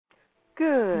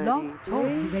Good Blog Talk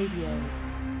evening. Radio.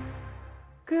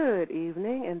 Good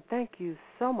evening, and thank you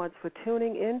so much for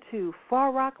tuning in to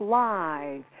Far Rock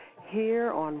Live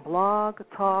here on Blog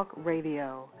Talk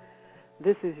Radio.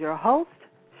 This is your host,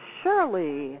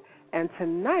 Shirley, and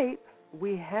tonight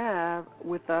we have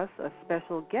with us a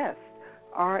special guest,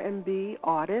 R&B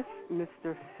artist,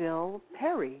 Mr. Phil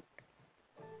Perry.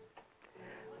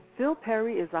 Phil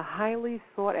Perry is a highly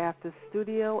sought-after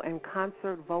studio and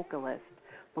concert vocalist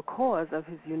because of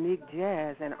his unique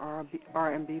jazz and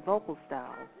R&B vocal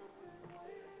style.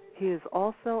 He is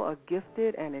also a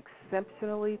gifted and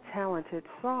exceptionally talented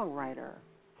songwriter.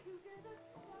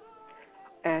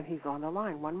 And he's on the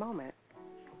line. One moment.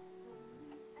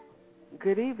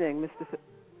 Good evening,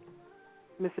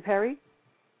 Mr. Perry?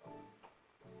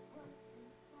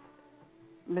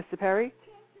 Mr. Perry?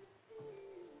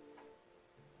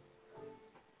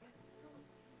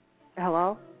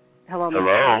 Hello? Hello, Mr.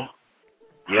 Hello?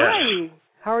 Yes. Hi.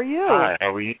 How are you? Hi,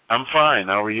 how are you? I'm fine.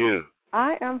 How are you?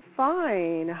 I am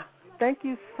fine. Thank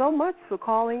you so much for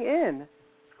calling in.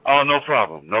 Oh, no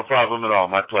problem. No problem at all.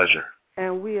 My pleasure.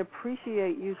 And we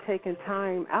appreciate you taking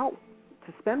time out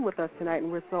to spend with us tonight,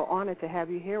 and we're so honored to have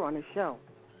you here on the show.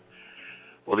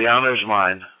 Well, the honor is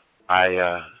mine.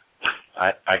 I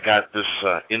got this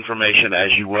information,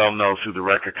 as you well know, through the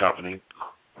record company.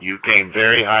 You came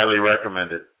very highly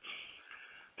recommended.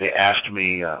 They asked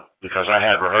me, because I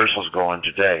had rehearsals going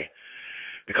today,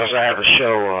 because I have a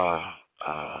show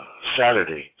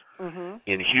Saturday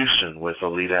in Houston with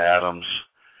Alita Adams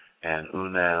and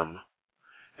Unam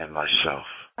and myself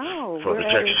for the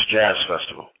Texas Jazz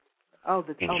Festival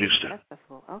in Houston. The Jazz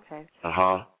Festival. Okay.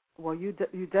 Uh-huh. Well, you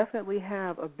definitely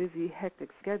have a busy, hectic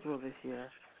schedule this year.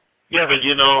 Yeah, but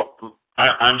you know,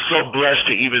 I'm so blessed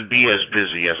to even be as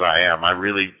busy as I am.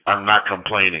 I'm not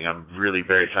complaining. I'm really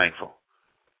very thankful.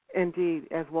 Indeed,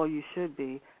 as well you should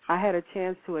be. I had a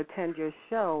chance to attend your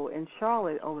show in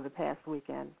Charlotte over the past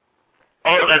weekend.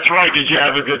 Oh, that's right. Did you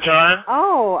have a good time?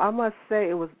 Oh, I must say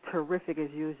it was terrific as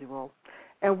usual.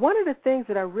 And one of the things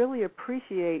that I really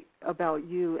appreciate about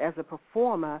you as a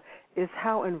performer is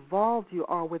how involved you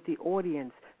are with the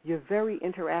audience. You're very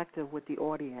interactive with the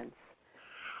audience.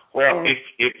 Well, and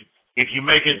if you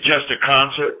make it just a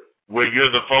concert where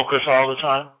you're the focus all the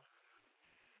time,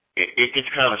 it gets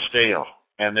kind of stale.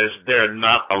 And there are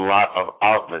not a lot of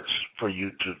outlets for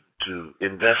you to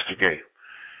investigate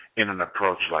in an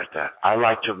approach like that. I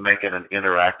like to make it an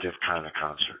interactive kind of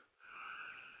concert.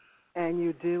 And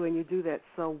you do that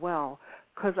so well.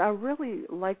 Because I really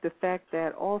like the fact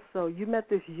that also you met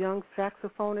this young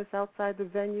saxophonist outside the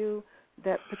venue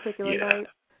that particular night.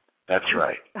 That's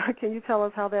right. Can you tell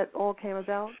us how that all came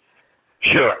about?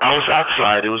 Sure. I was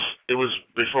outside. It was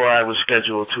before I was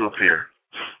scheduled to appear.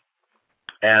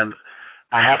 And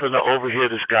I happened to overhear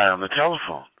this guy on the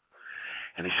telephone.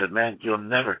 And he said, "Man, you'll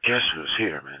never guess who's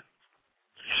here, man."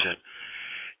 He said,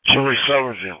 "Joey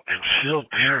Somerville and Phil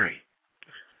Perry.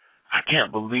 I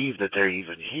can't believe that they're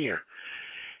even here."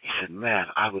 He said, "Man,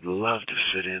 I would love to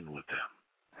sit in with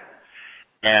them."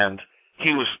 And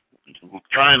he was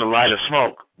trying to light a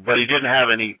smoke, but he didn't have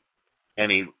any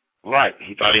light.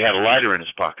 He thought he had a lighter in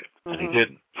his pocket, and he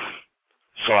didn't.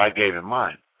 So I gave him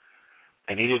mine.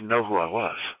 And he didn't know who I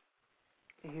was.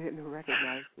 He didn't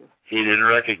recognize you. He didn't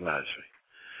recognize me.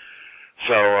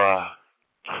 So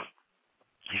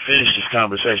he finished his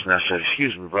conversation. I said,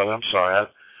 "Excuse me, brother, I'm sorry.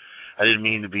 I didn't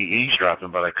mean to be eavesdropping,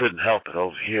 but I couldn't help it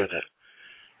over here that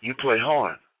you play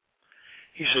horn."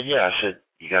 He said, "Yeah." I said,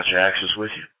 "You got your axes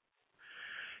with you?"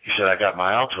 He said, "I got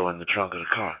my alto in the trunk of the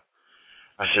car."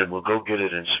 I said, "Well, go get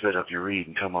it and spit up your reed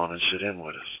and come on and sit in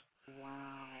with us." Wow.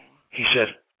 He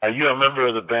said, "Are you a member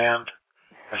of the band?"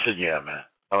 I said, "Yeah, man,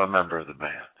 I'm a member of the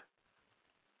band."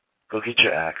 "Go get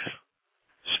your axe,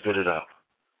 spit it up,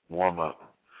 warm up,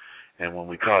 and when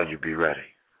we call you, be ready."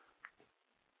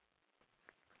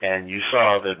 And you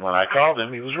saw that when I called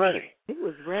him, he was ready. He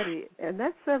was ready, and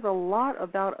that says a lot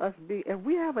about us. If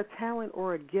we have a talent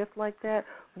or a gift like that,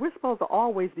 we're supposed to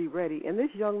always be ready. And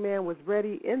this young man was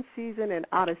ready in season and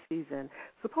out of season.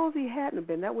 Suppose he hadn't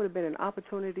been, that would have been an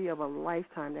opportunity of a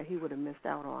lifetime that he would have missed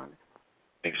out on.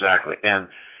 Exactly, and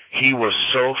he was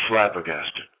so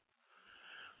flabbergasted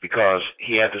because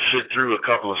he had to sit through a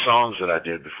couple of songs that I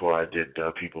did before I did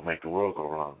People Make the World Go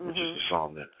Wrong, which is the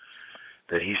song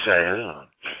that he sang on.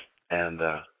 And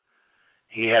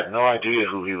he had no idea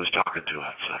who he was talking to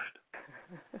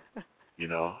outside, you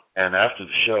know. And after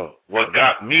the show, what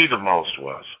got me the most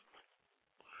was,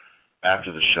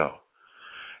 after the show,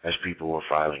 as people were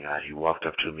filing out, he walked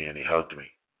up to me and he hugged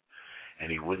me.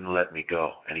 And he wouldn't let me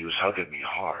go. And he was hugging me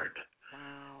hard,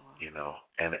 you know.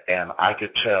 And I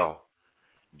could tell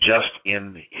just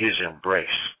in his embrace,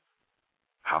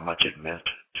 how much it meant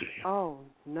to him. Oh,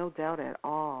 no doubt at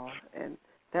all. And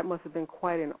that must have been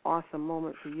quite an awesome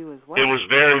moment for you as well. It was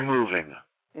very moving.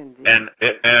 Indeed. And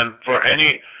for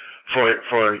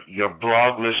your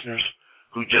blog listeners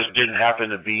who just didn't happen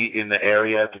to be in the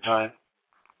area at the time,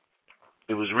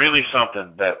 it was really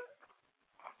something that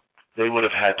they would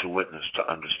have had to witness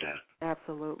to understand.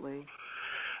 Absolutely.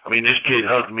 I mean, this kid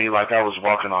hugged me like I was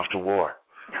walking off to war.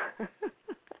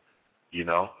 You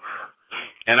know?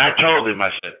 And I told him,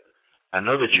 I said, I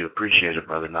know that you appreciate it,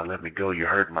 brother. Now let me go. You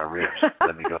hurt my ribs.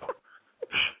 Let me go.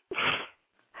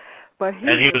 But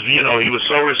and he was, he was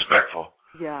so respectful.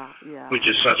 Yeah. Which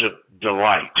is such a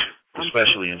delight,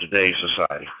 especially in today's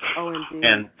society. Oh,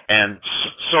 indeed. And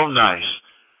so nice.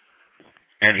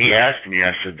 And he asked me,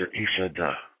 he said,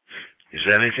 is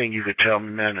there anything you could tell me,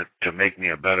 man, to make me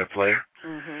a better player?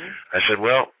 Mm-hmm. I said,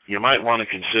 well, you might want to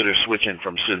consider switching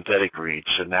from synthetic reeds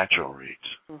to natural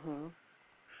reeds. Mm-hmm.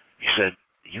 He said,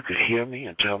 you could hear me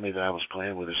and tell me that I was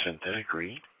playing with a synthetic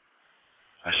reed?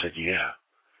 I said, yeah.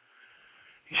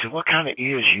 He said, what kind of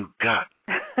ears you got?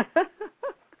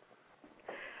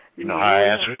 You know how I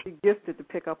answered? You're gifted to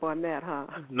pick up on that, huh?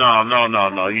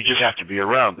 No. You just have to be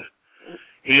around it.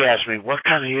 He asked me, what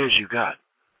kind of ears you got?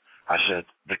 I said,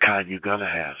 the kind you're going to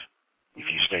have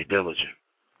if you stay diligent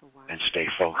and stay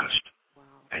focused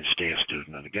and stay a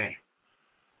student of the game.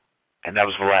 And that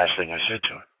was the last thing I said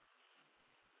to him.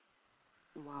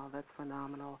 Wow, that's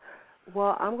phenomenal.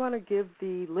 Well, I'm going to give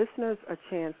the listeners a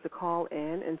chance to call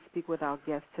in and speak with our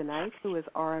guest tonight, who is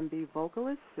R&B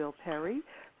vocalist Phil Perry.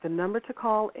 The number to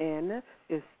call in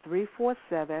is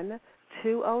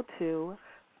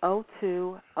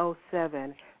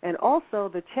 347-202-0207. And also,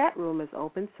 the chat room is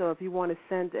open, so if you want to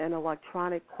send an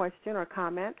electronic question or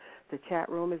comment, the chat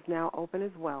room is now open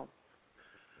as well.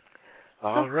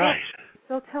 All right.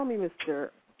 So tell me, Mr.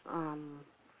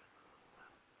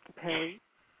 Perry,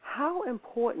 how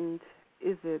important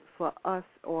is it for us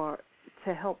or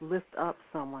to help lift up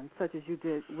someone, such as you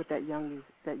did with that young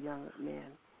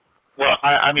man? Well,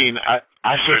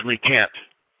 I certainly can't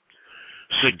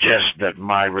suggest that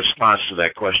my response to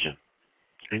that question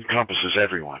encompasses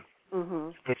everyone. Mm-hmm.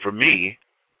 But for me,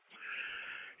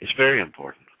 it's very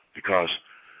important because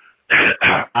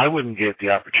I wouldn't get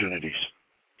the opportunities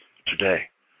today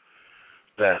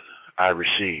that I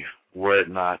receive were it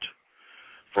not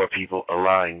for people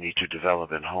allowing me to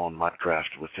develop and hone my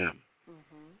craft with them.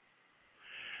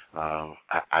 Mm-hmm.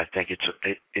 I think it's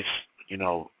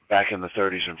back in the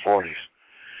 30s and 40s,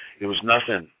 it was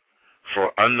nothing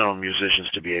for unknown musicians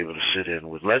to be able to sit in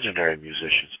with legendary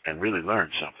musicians and really learn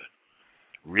something,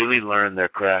 really learn their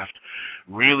craft,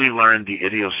 really learn the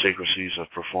idiosyncrasies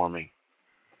of performing,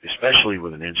 especially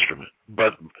with an instrument,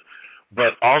 but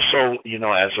also,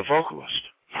 as a vocalist.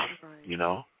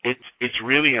 Right. It's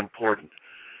really important,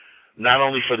 not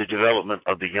only for the development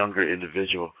of the younger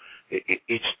individual,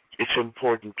 it's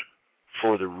important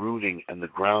for the rooting and the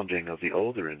grounding of the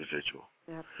older individual.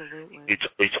 Absolutely.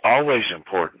 It's always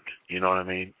important, you know what I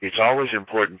mean? It's always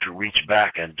important to reach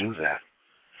back and do that.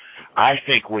 I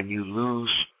think when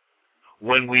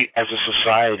we as a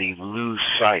society lose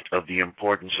sight of the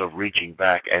importance of reaching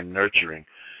back and nurturing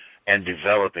and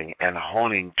developing and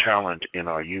honing talent in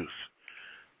our youth,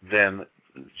 then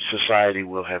society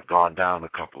will have gone down a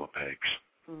couple of pegs.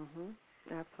 Mm-hmm.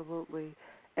 Absolutely.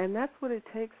 And that's what it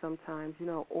takes sometimes,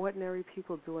 ordinary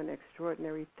people doing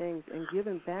extraordinary things and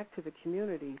giving back to the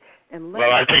community.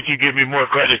 Well, I think you give me more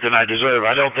credit than I deserve.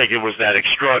 I don't think it was that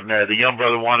extraordinary. The young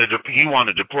brother wanted to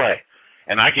play,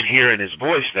 and I could hear in his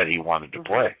voice that he wanted to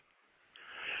play.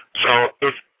 So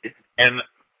and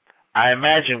I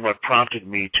imagine what prompted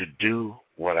me to do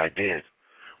what I did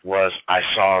was I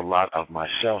saw a lot of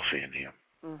myself in him.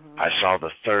 Mm-hmm. I saw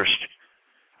the thirst.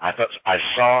 I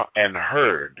saw and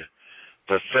heard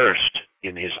the thirst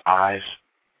in his eyes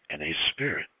and his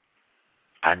spirit.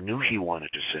 I knew he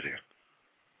wanted to sit here.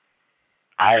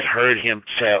 I had heard him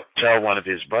tell one of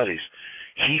his buddies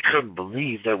he couldn't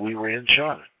believe that we were in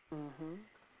Charlotte. Mm-hmm.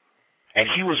 And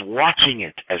he was watching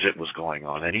it as it was going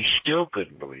on, and he still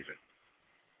couldn't believe it.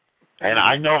 And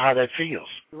I know how that feels.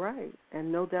 Right.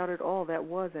 And no doubt at all, that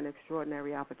was an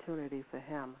extraordinary opportunity for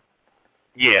him.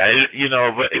 Yeah,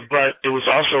 but it was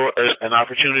also an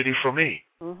opportunity for me.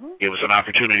 Mm-hmm. It was an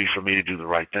opportunity for me to do the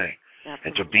right thing. Absolutely.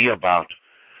 And to be about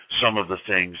some of the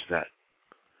things that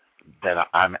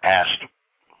I'm asked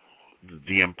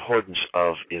the importance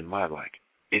of in my life.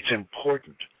 It's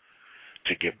important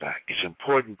to give back. It's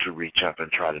important to reach up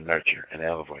and try to nurture and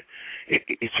elevate.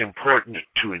 It's important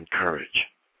to encourage.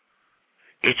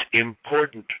 It's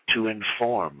important to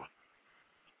inform.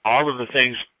 All of the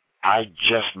things I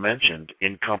just mentioned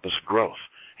encompass growth,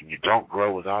 and you don't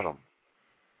grow without them.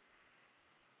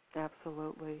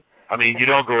 Absolutely. I mean, you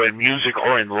don't grow in music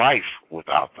or in life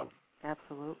without them.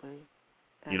 Absolutely.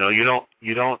 You know, you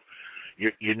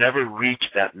never reach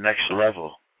that next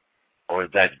level or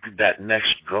that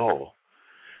next goal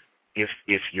if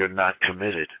you're not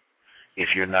committed,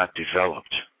 if you're not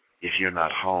developed, if you're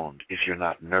not honed, if you're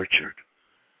not nurtured.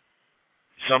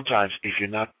 Sometimes if you're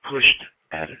not pushed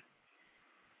at it.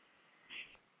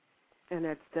 And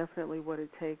that's definitely what it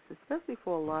takes, especially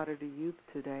for a lot of the youth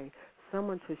today,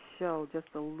 someone to show just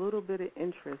a little bit of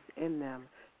interest in them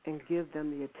and give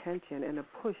them the attention and a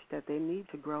push that they need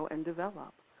to grow and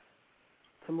develop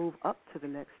to move up to the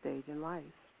next stage in life.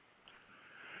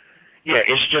 Yeah,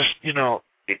 it's just,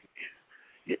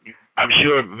 I'm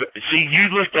sure, see, you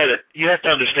looked at it, you have to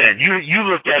understand, you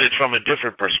looked at it from a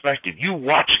different perspective. You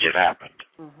watched it happen.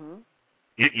 Mm-hmm.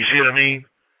 You see what I mean?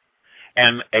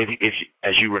 And if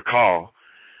as you recall,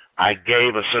 I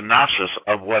gave a synopsis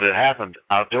of what had happened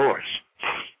outdoors.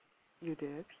 You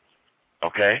did.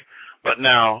 Okay? But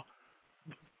now,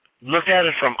 look at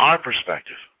it from our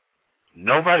perspective.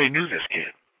 Nobody knew this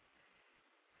kid.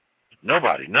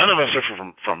 Nobody. None of us are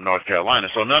from North Carolina,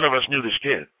 so none of us knew this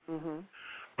kid. Mm-hmm.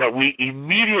 But we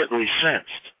immediately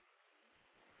sensed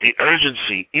the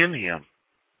urgency in him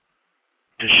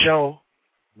to show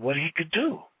what he could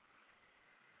do.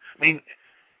 I mean,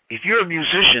 if you're a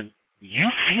musician, you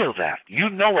feel that. You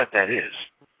know what that is.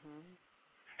 Mm-hmm.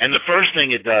 And the first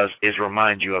thing it does is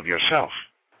remind you of yourself.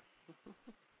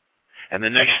 And the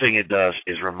next thing it does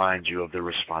is remind you of the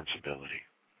responsibility.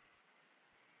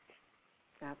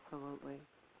 Absolutely.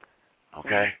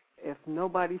 Okay? And if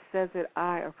nobody says it,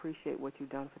 I appreciate what you've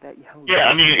done for that young man. Yeah,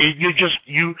 I mean,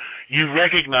 you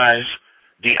recognize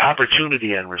the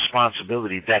opportunity and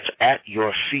responsibility that's at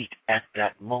your feet at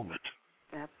that moment.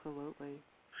 Absolutely.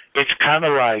 It's kind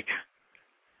of like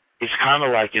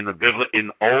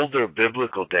in older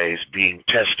biblical days being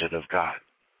tested of God.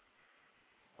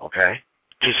 Okay?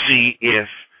 To see if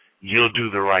you'll do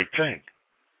the right thing.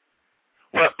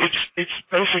 Well, it's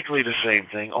basically the same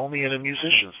thing, only in a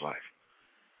musician's life.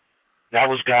 That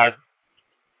was God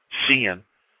seeing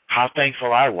how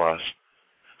thankful I was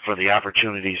for the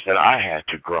opportunities that I had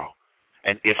to grow.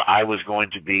 And if I was going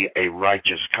to be a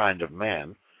righteous kind of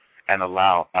man and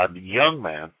allow a young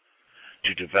man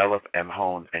to develop and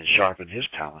hone and sharpen his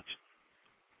talents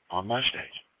on my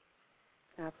stage.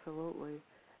 Absolutely.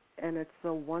 And it's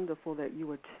so wonderful that you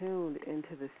were tuned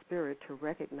into the spirit to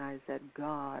recognize that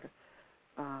God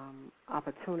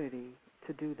opportunity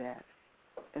to do that.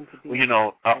 And to be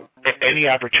any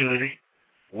opportunity,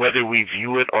 whether we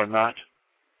view it or not,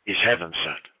 is heaven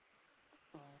sent.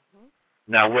 Mm-hmm.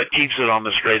 Now, what keeps it on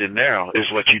the straight and narrow is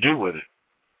what you do with it,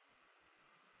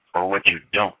 or what you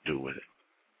don't do with it.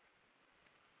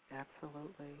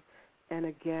 Absolutely. And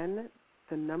again,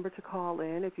 the number to call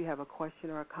in if you have a question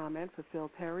or a comment for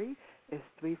Phil Perry is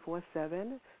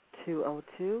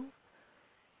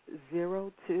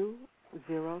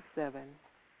 347-202-0207.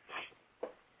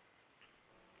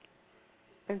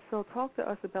 And so talk to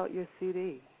us about your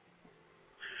CD.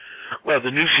 Well,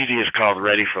 the new CD is called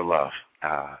Ready for Love.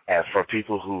 And for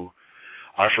people who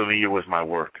are familiar with my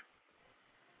work,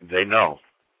 they know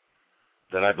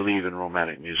that I believe in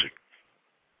romantic music.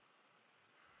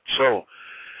 So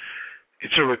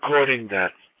it's a recording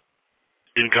that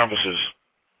encompasses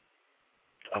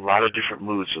a lot of different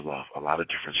moods of love, a lot of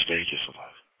different stages of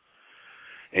love.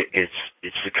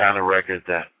 It's the kind of record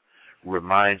that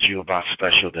reminds you about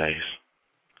special days.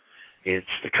 It's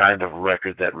the kind of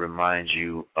record that reminds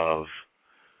you of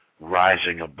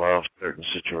rising above certain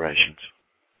situations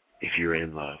if you're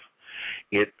in love.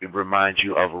 It reminds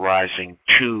you of rising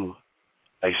to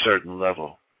a certain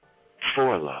level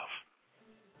for love.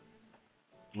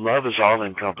 Love is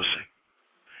all-encompassing.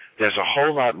 There's a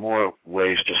whole lot more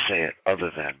ways to say it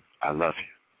other than, I love you.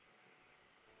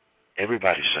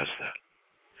 Everybody says that.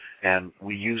 And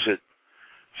we use it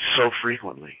so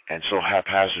frequently and so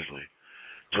haphazardly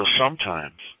till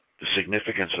sometimes the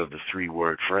significance of the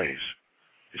three-word phrase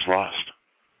is lost.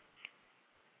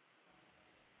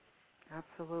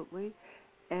 Absolutely.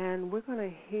 And we're going to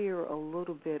hear a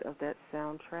little bit of that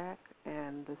soundtrack,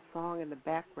 and the song in the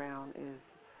background is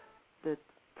the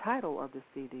title of the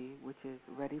CD, which is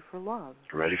Ready for Love.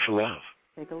 Ready for Love.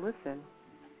 Take a listen.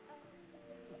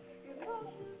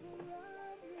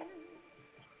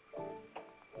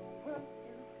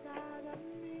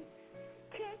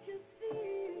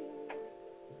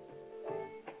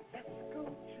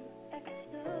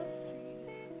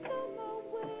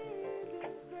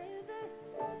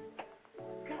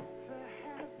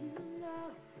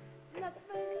 Let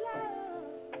me love.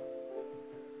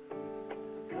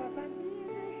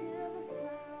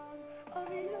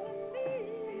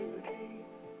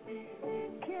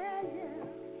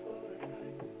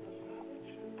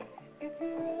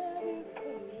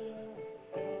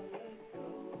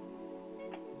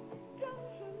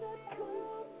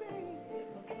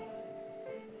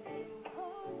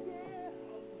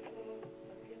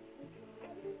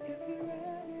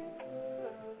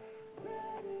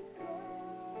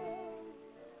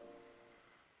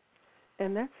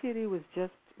 CD was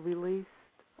just released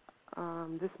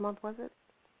this month, was it?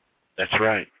 That's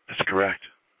right. That's correct.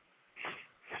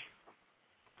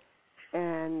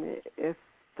 And if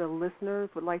the listeners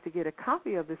would like to get a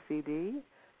copy of the CD,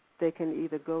 they can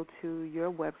either go to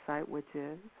your website, which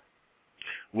is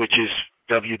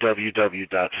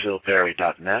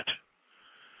www.philperry.net,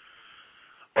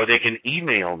 or they can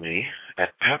email me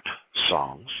at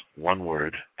pepsongs, one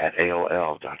word,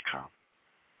 @AOL.com.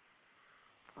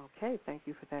 Okay, thank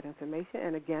you for that information.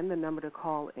 And again, the number to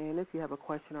call in if you have a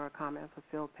question or a comment for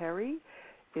Phil Perry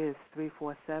is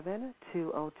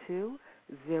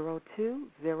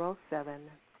 347-202-0207.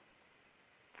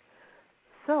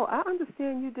 So I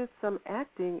understand you did some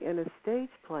acting in a stage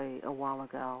play a while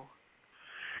ago.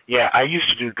 Yeah, I used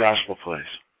to do gospel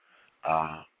plays,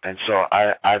 and so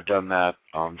I've done that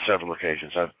on several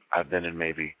occasions. I've been in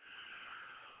maybe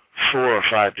 4 or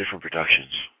 5 different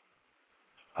productions.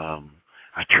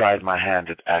 I tried my hand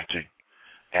at acting,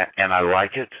 and I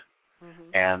like it,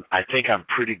 and I think I'm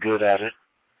pretty good at it,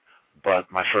 but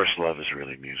my first love is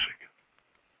really music.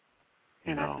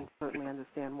 And I can certainly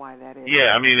understand why that is.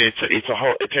 Yeah, I mean, it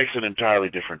takes an entirely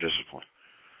different discipline.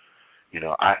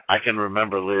 I can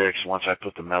remember lyrics once I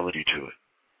put the melody to it.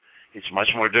 It's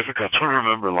much more difficult to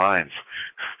remember lines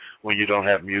when you don't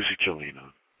have music to lean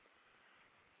on.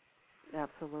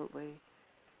 Absolutely.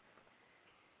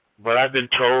 But I've been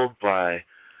told by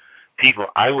people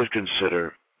I would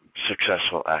consider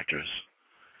successful actors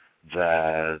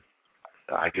that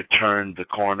I could turn the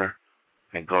corner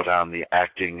and go down the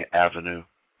acting avenue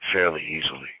fairly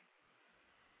easily.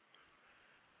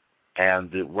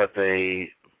 And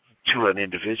to an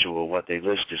individual, what they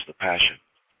list is the passion.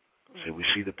 Say, we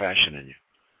see the passion in you.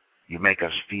 You make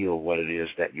us feel what it is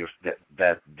that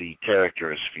the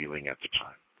character is feeling at the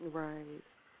time. Right.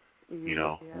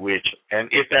 And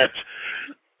if that's,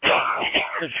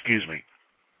 excuse me,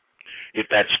 if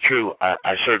that's true,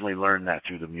 I certainly learned that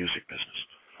through the music business,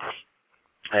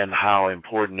 and how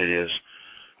important it is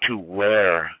to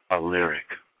wear a lyric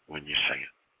when you sing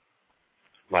it,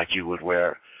 like you would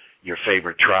wear your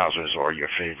favorite trousers or your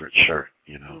favorite shirt,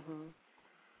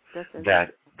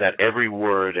 That every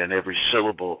word and every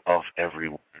syllable of every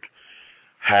word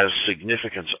has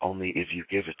significance only if you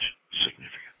give it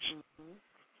significance.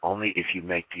 Only if you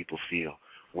make people feel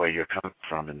where you're coming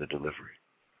from in the delivery.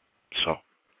 So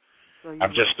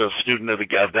I'm just a student of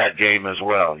that game as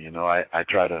well. I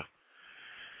try to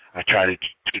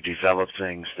develop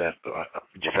things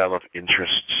develop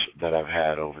interests that I've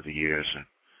had over the years,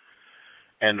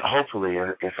 and hopefully,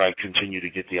 if I continue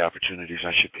to get the opportunities,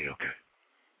 I should be okay.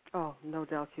 Oh, no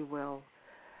doubt you will.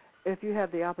 If you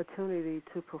have the opportunity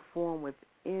to perform with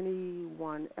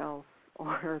anyone else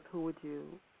on earth, who would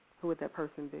that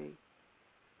person be?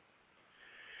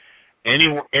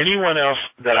 Anyone else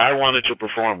that I wanted to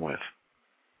perform with?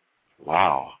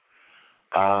 Wow.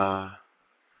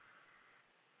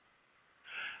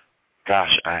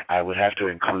 Gosh, I would have to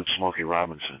include Smokey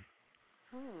Robinson.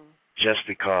 Just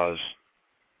because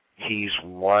he's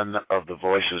one of the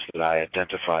voices that I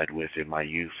identified with in my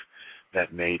youth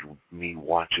that made me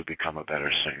want to become a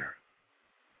better singer.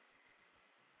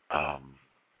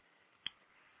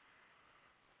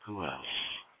 Who else?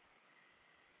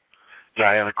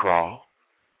 Diana Krall,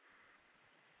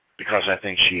 because I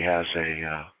think she has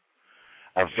a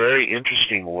very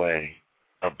interesting way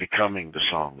of becoming the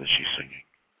song that she's singing.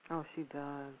 Oh, she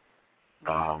does.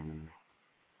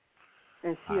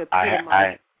 And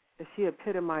she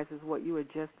epitomizes what you were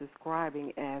just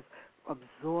describing as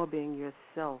absorbing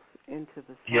yourself into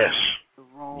the song. Yes. The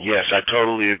role. Yes, I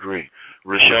totally agree.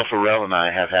 Rochelle Farrell and I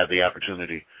have had the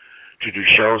opportunity to do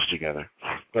shows together,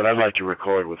 but I'd like to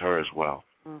record with her as well.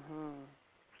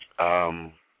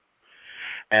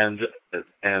 And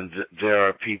there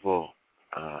are people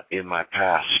in my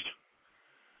past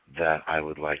that I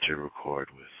would like to record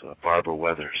with. Barbara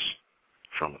Weathers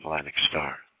from Atlantic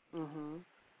Starr.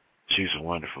 She's a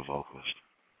wonderful vocalist,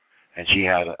 and she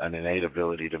had an innate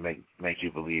ability to make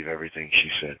you believe everything she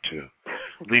said too.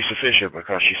 Lisa Fisher,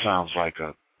 because she sounds like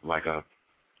an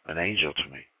angel to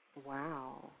me.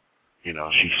 Wow.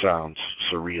 She sounds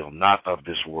surreal, not of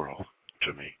this world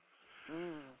to me.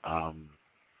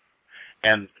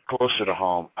 And closer to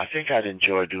home, I think I'd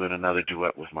enjoy doing another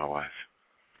duet with my wife,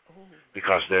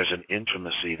 because there's an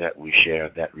intimacy that we share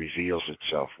that reveals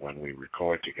itself when we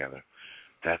record together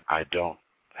that I don't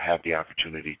have the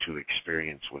opportunity to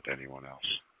experience with anyone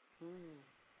else.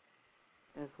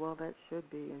 As well, that should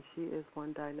be, and she is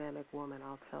one dynamic woman,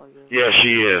 I'll tell you. Yeah,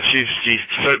 she is. She's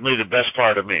certainly the best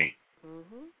part of me.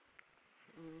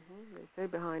 They say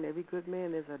behind every good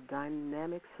man is a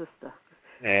dynamic sister.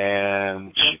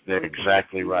 And they're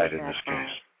exactly right in this case.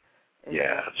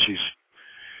 Yeah, she's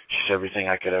everything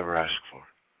I could ever ask for.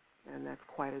 And that's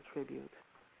quite a tribute.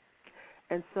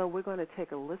 And so we're going to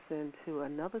take a listen to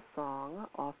another song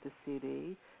off the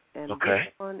CD, and this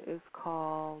one is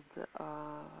called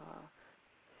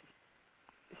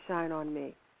Shine on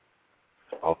Me.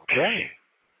 Okay.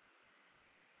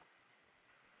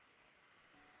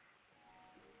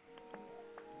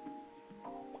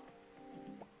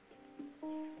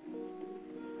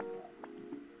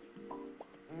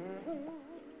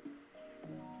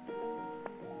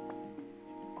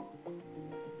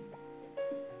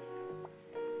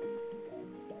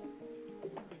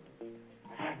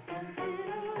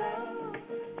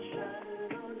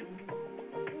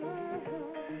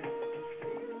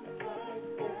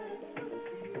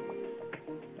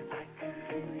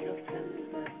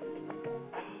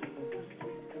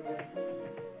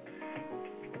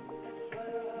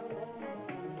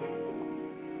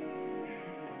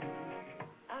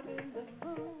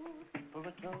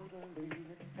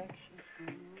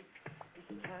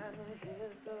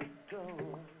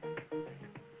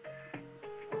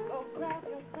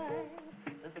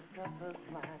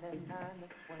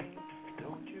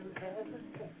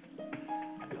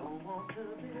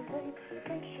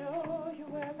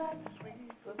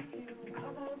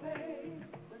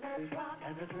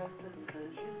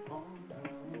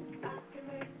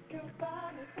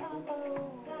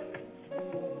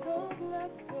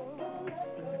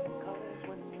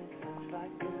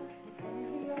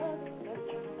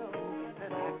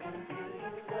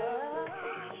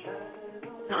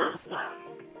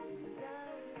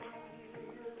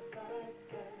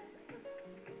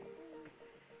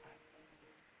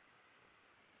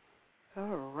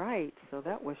 All right, so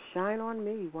that was Shine on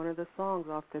Me, one of the songs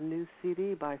off the new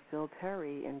CD by Phil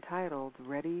Terry entitled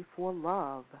Ready for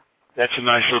Love. That's a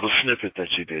nice little snippet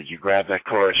that you did. You grabbed that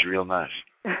chorus real nice.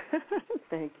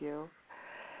 Thank you.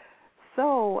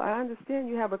 So I understand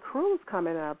you have a cruise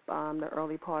coming up the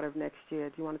early part of next year.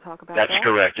 Do you want to talk about that? That's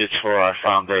correct. It's for our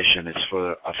foundation. It's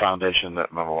for a foundation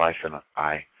that my wife and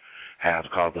I have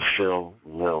called the Phil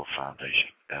Lil Foundation.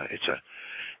 It's an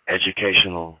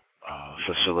educational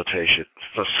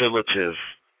facilitative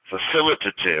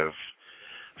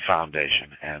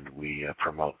foundation, and we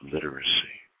promote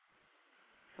literacy.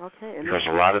 Okay. Because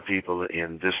a lot of people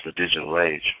in the digital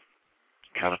age,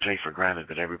 kind of take for granted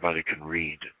that everybody can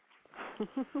read,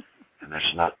 and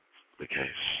that's not the case.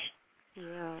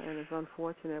 Yeah, and it's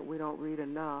unfortunate we don't read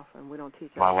enough, and we don't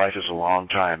teach. My wife is a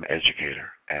long-time educator,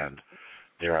 and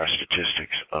there are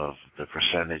statistics of the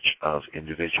percentage of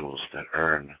individuals that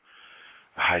earn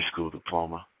a high school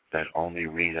diploma that only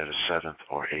read at a 7th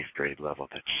or 8th grade level.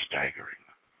 That's staggering.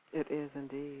 It is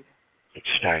indeed. It's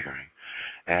staggering.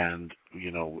 And,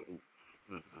 you know,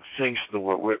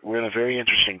 we're in a very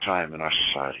interesting time in our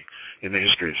society, in the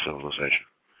history of civilization.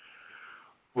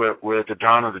 We're at the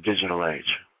dawn of the digital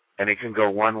age, and it can go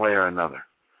one way or another.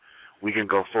 We can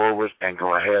go forward and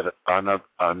go ahead another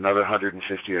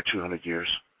 150 or 200 years,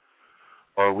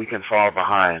 or we can fall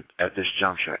behind at this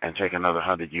juncture and take another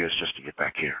 100 years just to get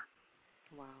back here.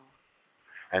 Wow.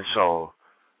 And so,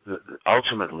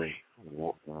 ultimately,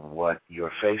 what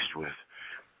you're faced with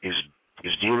is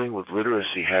dealing with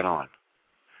literacy head on,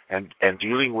 and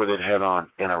dealing with it head on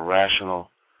in a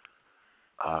rational,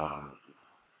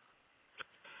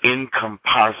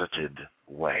 incomposited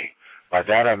way. By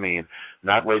that I mean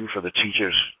not waiting for the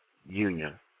teachers'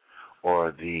 union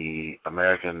or the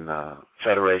American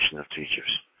Federation of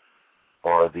Teachers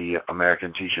or the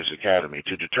American Teachers Academy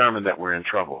to determine that we're in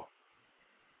trouble.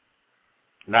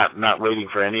 Not waiting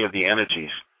for any of the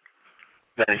entities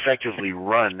that effectively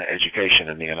run education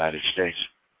in the United States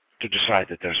to decide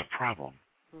that there's a problem.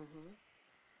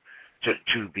 Mm-hmm.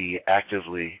 To be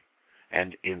actively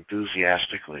and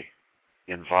enthusiastically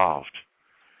involved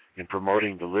in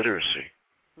promoting the literacy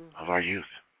of our youth.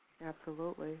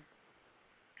 Absolutely.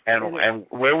 And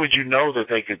where would you know that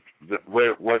they could?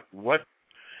 What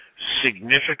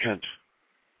significant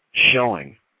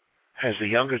showing has the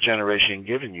younger generation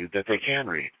given you that they can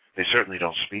read? They certainly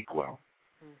don't speak well.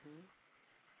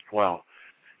 Mm-hmm. Well,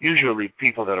 usually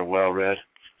people that are well read,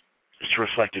 it's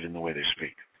reflected in the way they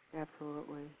speak.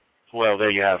 Absolutely. Well, there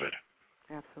you have it.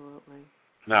 Absolutely.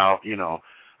 Now, you know,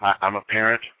 I'm a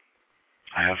parent.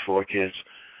 I have 4 kids.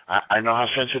 I know how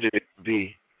sensitive it can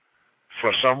be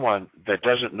for someone that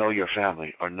doesn't know your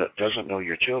family or doesn't know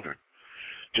your children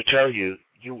to tell you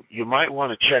you might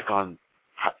want to check on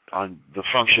the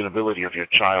functionability of your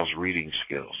child's reading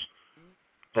skills.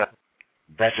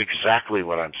 That's exactly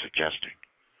what I'm suggesting.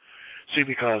 See,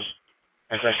 because,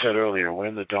 as I said earlier, we're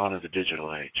in the dawn of the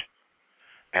digital age,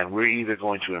 and we're either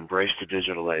going to embrace the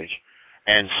digital age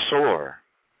and soar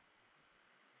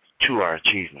to our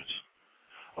achievements?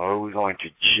 Or are we going to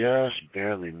just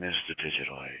barely miss the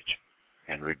digital age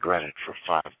and regret it for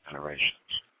 5 generations?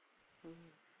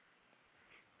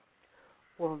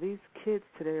 Well, these kids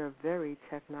today are very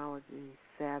technology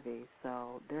savvy,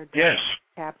 so they're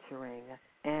capturing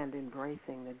and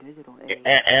embracing the digital age.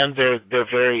 And they're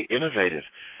very innovative.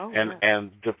 Oh,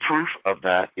 and the proof of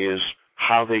that is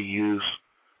how they use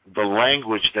the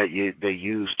language that they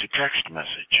use to text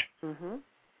message. Mm-hmm.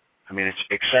 I mean, it's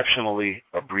exceptionally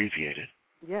abbreviated.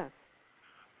 Yes.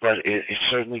 But it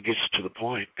certainly gets to the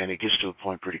point, and it gets to the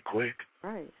point pretty quick.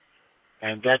 Right.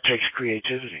 And that takes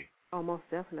creativity. Oh, most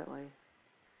definitely.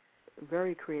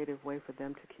 Very creative way for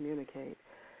them to communicate.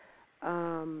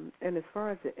 And as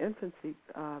far as the infancy,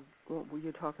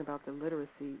 you're talking about the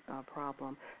literacy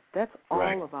problem, that's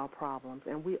all of our problems,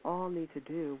 and we all need to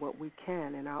do what we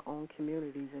can in our own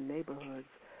communities and neighborhoods,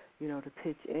 to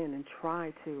pitch in and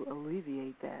try to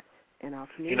alleviate that in our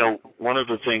community. One of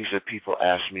the things that people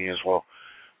ask me is, well,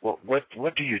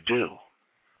 what do you do?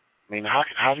 I mean,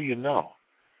 how do you know?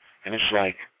 And it's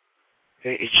like,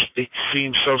 it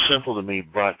seems so simple to me,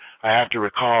 but I have to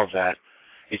recall that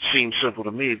it seems simple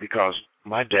to me because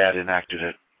my dad enacted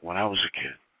it when I was a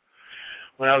kid.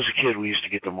 When I was a kid, we used to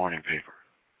get the morning paper,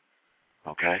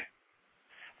 okay?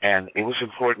 And it was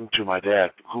important to my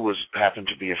dad, who happened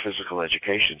to be a physical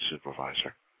education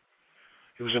supervisor.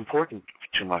 It was important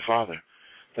to my father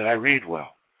that I read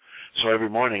well. So every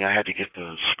morning I had to get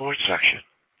the sports section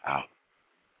out.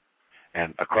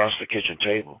 And across the kitchen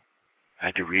table, I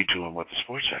had to read to him what the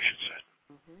sports section said.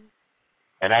 Mm-hmm.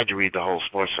 And I had to read the whole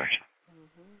sports section.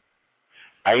 Mm-hmm.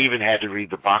 I even had to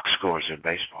read the box scores in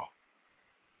baseball.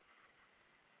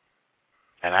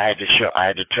 And I had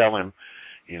to tell him,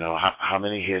 how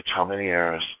many hits, how many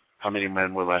errors, how many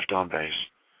men were left on base.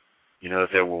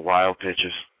 If there were wild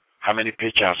pitches, how many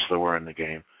pitch outs there were in the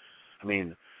game. I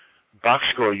mean, box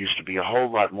score used to be a whole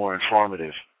lot more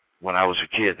informative when I was a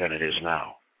kid than it is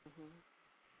now. Mm-hmm.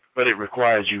 But it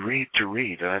requires you to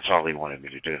read, and that's all he wanted me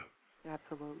to do.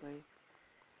 Absolutely.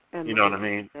 And you know what I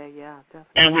mean? Yeah,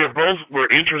 definitely. And we're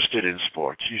interested in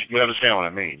sports. You understand what I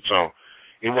mean? So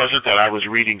it wasn't that I was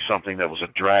reading something that was a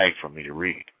drag for me to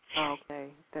read. Oh, okay.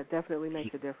 That definitely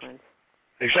makes a difference.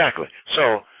 Exactly.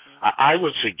 So I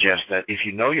would suggest that if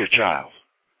you know your child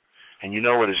and you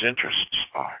know what his interests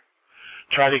are,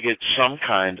 try to get some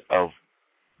kind of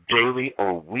daily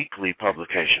or weekly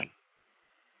publication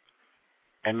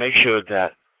and make sure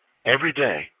that every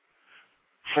day,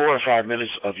 4 or 5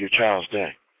 minutes of your child's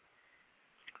day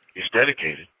is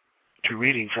dedicated to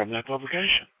reading from that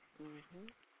publication. Mm-hmm.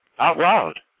 Out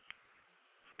loud.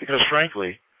 Because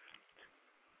frankly,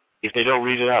 if they don't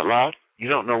read it out loud, you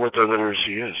don't know what their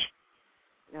literacy is.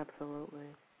 Absolutely.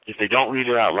 If they don't read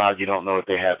it out loud, you don't know if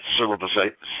they have syllable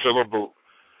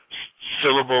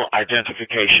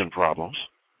identification problems.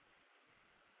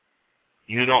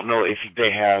 You don't know if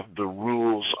they have the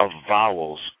rules of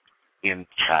vowels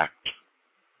intact.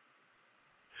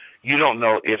 You don't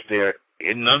know if their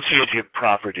enunciative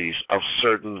properties of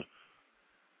certain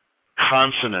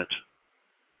consonant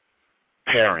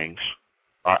pairings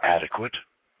are adequate.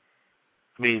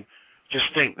 I mean, just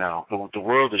think now, the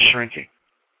world is shrinking.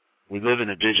 We live in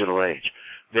a digital age.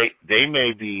 They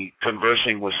may be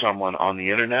conversing with someone on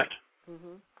the internet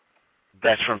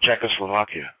that's from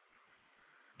Czechoslovakia,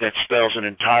 that spells an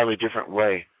entirely different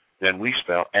way than we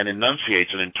spell and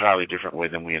enunciates an entirely different way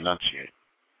than we enunciate.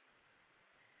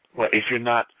 Well, if you're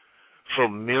not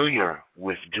familiar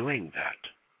with doing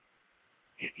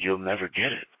that, you'll never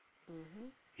get it. Mm-hmm.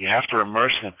 You have to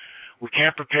immerse them. We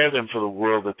can't prepare them for the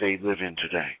world that they live in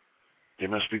today. They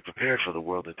must be prepared for the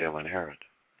world that they'll inherit.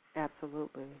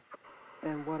 Absolutely.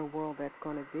 And what a world that's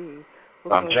going to be.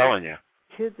 I'm telling you.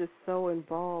 Kids are so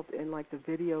involved in, the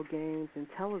video games and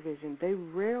television, they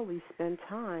rarely spend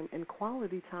time and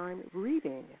quality time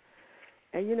reading.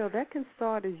 And, that can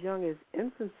start as young as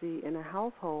infancy in a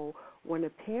household when the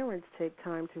parents take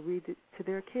time to read to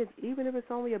their kids, even if it's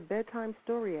only a bedtime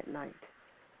story at night.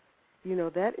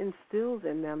 That instills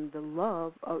in them the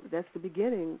love that's the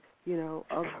beginning,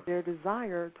 of their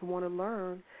desire to want to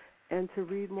learn and to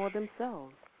read more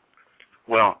themselves.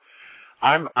 Well,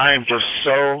 I'm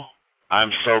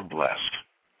so blessed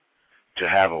to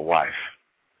have a wife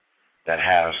that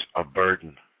has a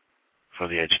burden for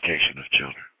the education of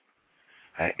children.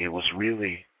 It was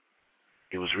really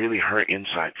her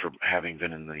insight from having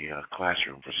been in the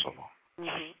classroom for so long.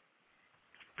 Mm-hmm.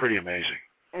 Pretty amazing.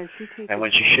 And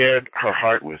when she shared her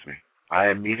heart with me, I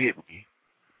immediately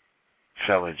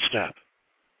fell in step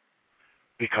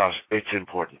because it's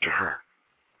important to her.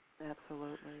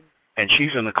 Absolutely. And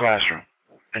she's in the classroom,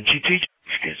 and she teaches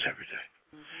kids every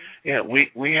day. Mm-hmm. Yeah,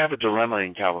 we have a dilemma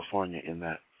in California in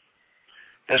that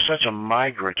there's such a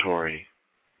migratory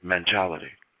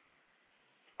mentality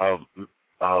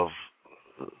of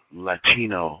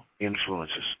Latino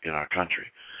influences in our country.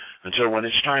 And so when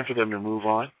it's time for them to move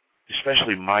on,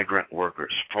 especially migrant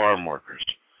workers, farm workers,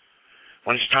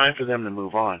 when it's time for them to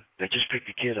move on, they just pick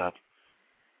the kid up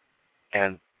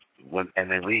and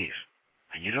they leave.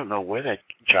 And you don't know where that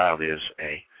child is,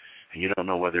 and you don't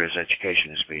know whether his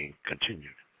education is being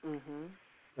continued. Mm-hmm.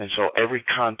 And so every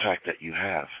contact that you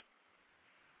have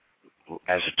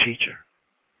as a teacher,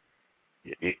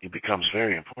 it becomes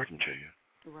very important to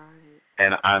you. Right.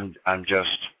 And I'm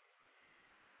just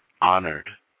honored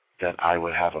that I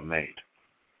would have a mate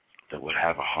that would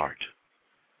have a heart,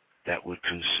 that would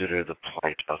consider the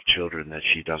plight of children that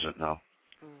she doesn't know,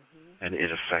 and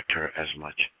it affect her as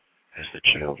much as the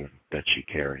children that she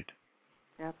carried.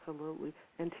 Absolutely.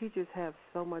 And teachers have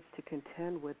so much to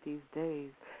contend with these days,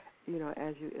 you know,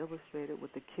 as you illustrated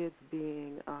with the kids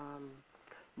being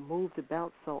moved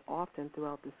about so often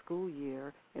throughout the school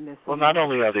year. And well, not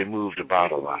only are they moved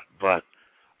about a lot, but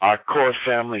our core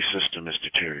family system is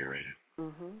deteriorated.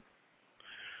 Mm-hmm.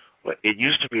 But it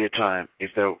used to be a time,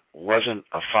 if there wasn't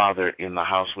a father in the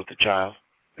house with the child,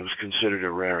 it was considered a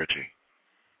rarity.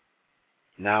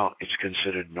 Now it's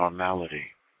considered normality.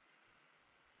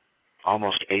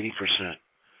 Almost 80%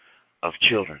 of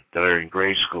children that are in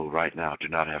grade school right now do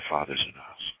not have fathers in the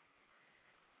house.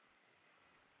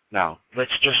 Now,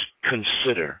 let's just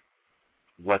consider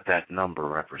what that number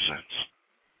represents.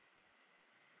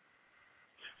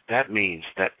 That means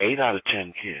that 8 out of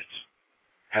 10 kids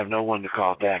have no one to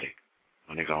call daddy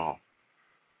when they go home.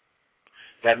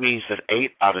 That means that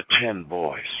 8 out of 10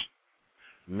 boys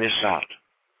miss out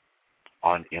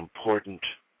on important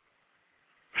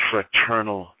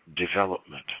fraternal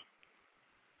development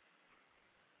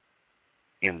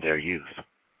in their youth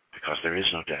because there is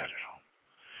no dad at home.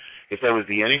 If there would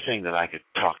be anything that I could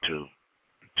talk to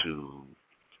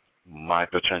my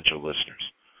potential listeners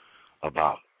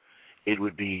about, it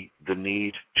would be the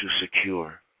need to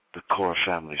secure the core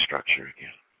family structure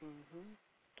again. Mm-hmm.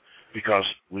 Because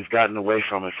we've gotten away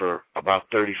from it for about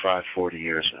 35, 40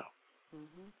 years now.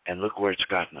 Mm-hmm. And look where it's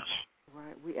gotten us.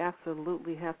 Right. We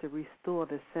absolutely have to restore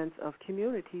the sense of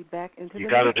community back into the You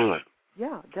got to do it.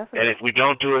 Yeah, definitely. And if we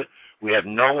don't do it, we have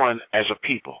no one as a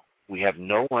people. We have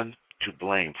no one to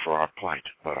blame for our plight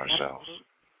but ourselves. Absolutely.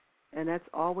 And that's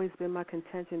always been my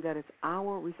contention, that it's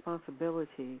our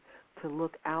responsibility to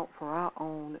look out for our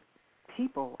own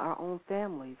people, our own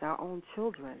families, our own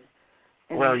children.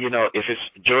 And well, you know, if it's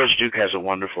George Duke has a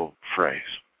wonderful phrase.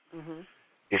 Mm-hmm.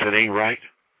 If it ain't right,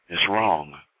 it's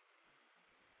wrong.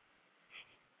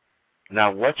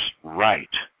 Now, what's right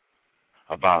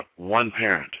about one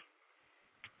parent?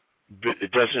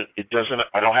 It doesn't.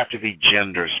 I don't have to be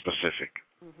gender specific.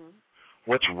 Mm-hmm.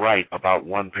 What's right about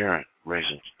one parent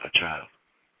raising a child?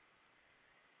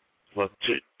 Well,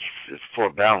 for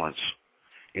balance,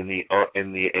 in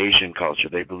the Asian culture,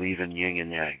 they believe in yin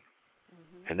and yang,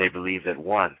 and they believe that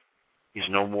one is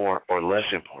no more or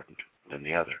less important than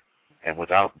the other, and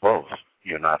without both,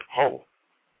 you're not whole.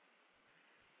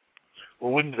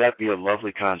 Well, wouldn't that be a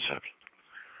lovely concept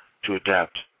to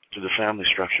adapt to the family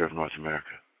structure of North America?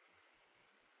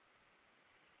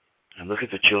 And look at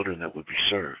the children that would be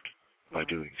served by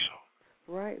doing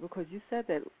so. Right, because you said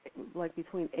that like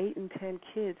between 8 and 10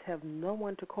 kids have no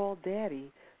one to call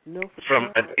daddy. No.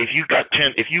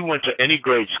 If you went to any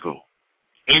grade school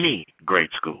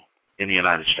in the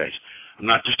United States, I'm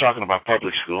not just talking about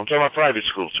public school, I'm talking about private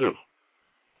school too,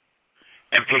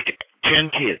 and picked 10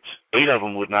 kids, 8 of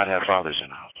them would not have fathers in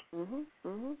the house. Mm-hmm,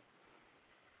 mm-hmm.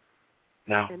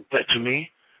 Now, to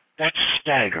me, that's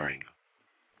staggering.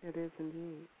 It is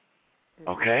indeed.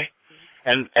 Okay?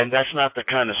 And that's not the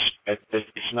kind of,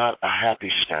 it's not a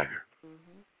happy stagger.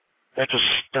 Mm-hmm. That's a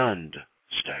stunned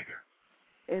stagger.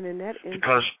 And in that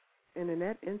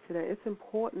incident, it's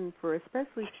important for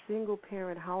especially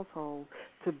single-parent households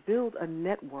to build a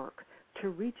network, to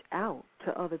reach out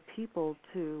to other people,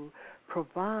 to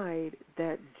provide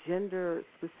that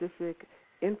gender-specific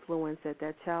influence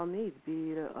that child needs,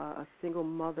 be it a single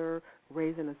mother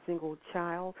raising a single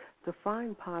child, to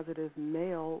find positive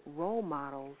male role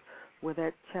models where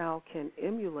that child can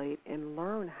emulate and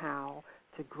learn how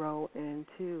to grow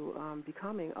into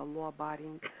becoming a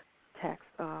law-abiding,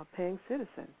 tax-paying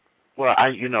citizen. Well,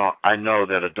 I know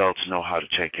that adults know how to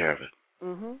take care of it.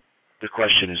 Mm-hmm. The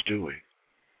question is, do we?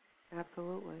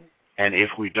 Absolutely. And if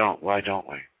we don't, why don't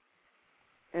we?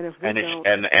 And if we don't,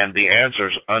 and the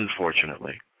answers,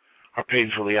 unfortunately, are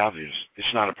painfully obvious.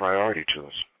 It's not a priority to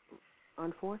us.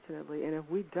 Unfortunately, and if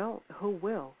we don't, who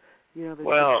will?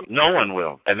 Well, no one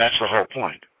will, and that's the whole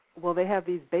point. Well, they have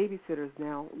these babysitters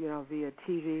now, via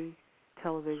TV,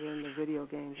 television, the video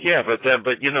games. Yeah, but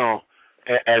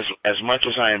as much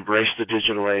as I embrace the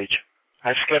digital age, I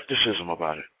have skepticism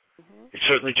about it. Mm-hmm. It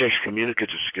certainly takes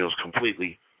communicative skills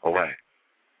completely away.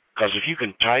 Because if you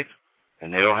can type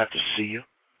and they don't have to see you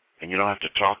and you don't have to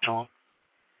talk to them,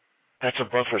 that's a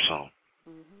buffer zone.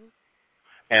 Mm-hmm.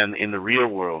 And in the real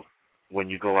world, when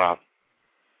you go out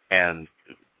and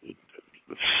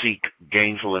seek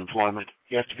gainful employment,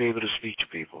 you have to be able to speak to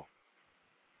people.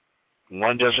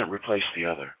 One doesn't replace the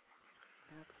other.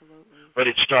 Absolutely. But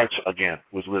it starts, again,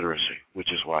 with literacy,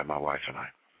 which is why my wife and I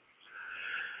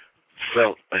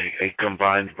felt a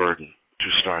combined burden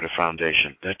to start a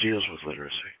foundation that deals with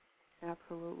literacy.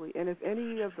 Absolutely. And if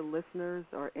any of the listeners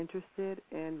are interested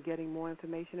in getting more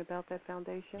information about that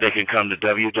foundation, they can come to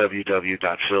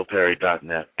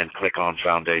www.philperry.net and click on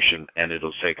Foundation, and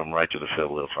it'll take them right to the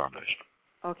Phil Lill Foundation.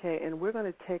 Okay, and we're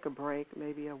going to take a break,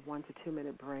 maybe a 1 to 2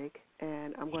 minute break,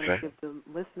 and I'm going to give the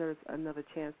listeners another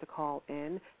chance to call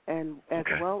in, and as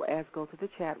well as go to the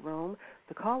chat room.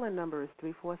 The call-in number is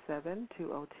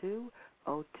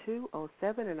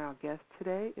 347-202-0207, and our guest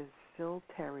today is Phil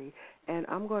Perry. And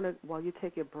I'm going to, while you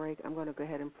take your break, I'm going to go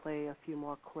ahead and play a few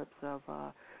more clips of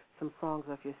some songs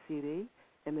off your CD.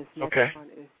 And this next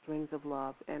one is Strings of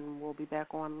Love. And we'll be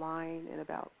back online in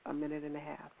about a minute and a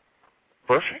half.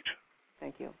 Perfect.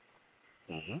 Thank you.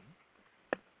 Mm-hmm.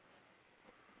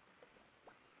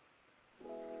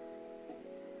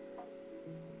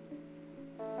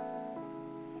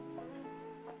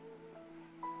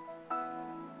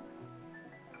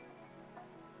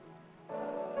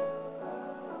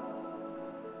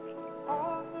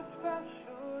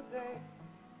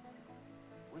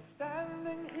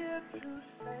 Standing here to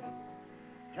say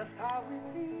just how we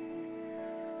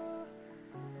feel.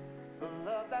 The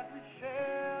love that we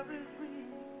share is real.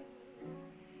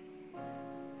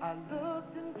 I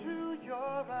looked into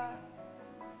your eyes.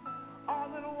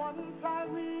 All at once I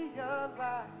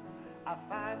realized I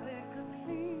finally could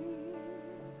see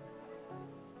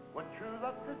what true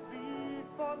love could be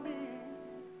for me.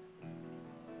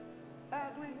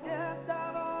 As we get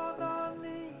down on our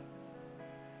knees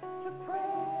to pray,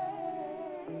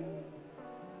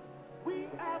 we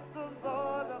ask the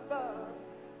Lord above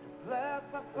to bless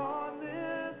us on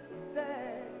this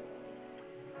day.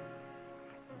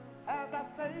 As I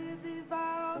say these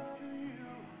vows to you,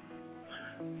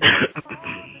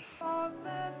 on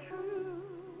their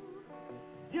truth,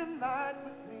 unite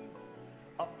with me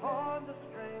upon the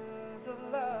strings of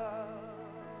love.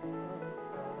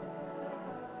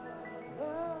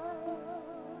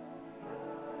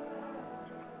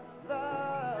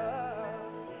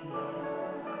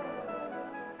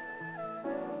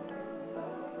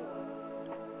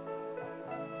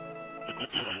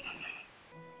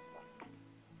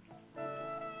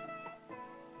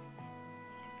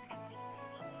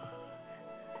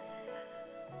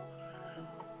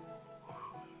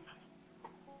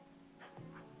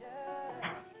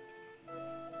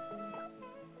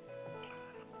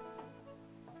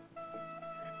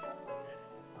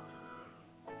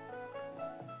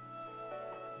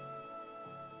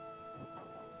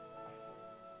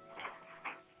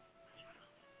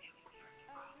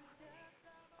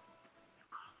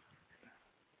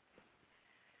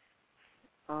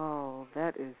 Oh,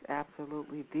 that is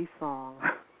absolutely the song.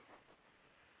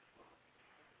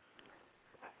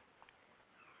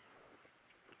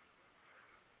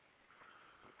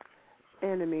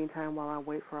 In the meantime, while I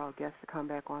wait for our guest to come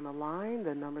back on the line,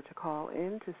 the number to call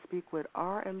in to speak with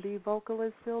R&B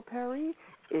vocalist Phil Perry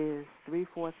is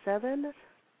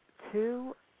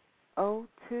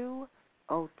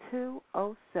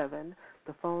 347-202-0207.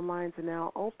 The phone lines are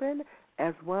now open,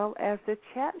 as well as the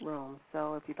chat room.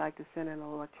 So if you'd like to send an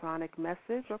electronic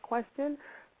message or question,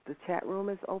 the chat room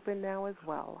is open now as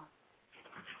well.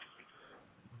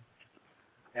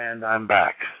 And I'm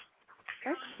back.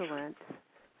 Excellent.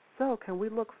 So can we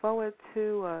look forward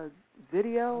to a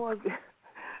video of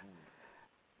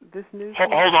this new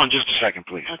song? Hold on just a second,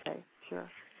 please. Okay, sure.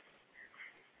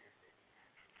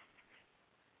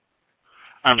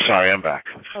 I'm sorry, I'm back.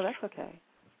 Oh, that's okay.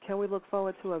 Can we look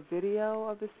forward to a video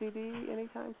of the CD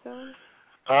anytime soon?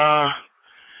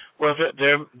 Well,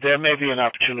 there may be an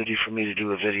opportunity for me to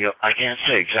do a video. I can't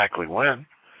say exactly when,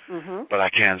 but I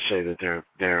can say that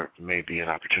there may be an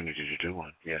opportunity to do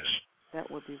one, yes. That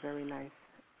would be very nice.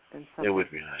 And it would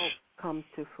be nice. Comes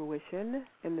to fruition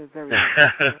in the very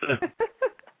near future.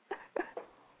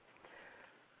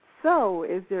 So,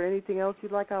 is there anything else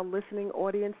you'd like our listening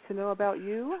audience to know about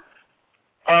you?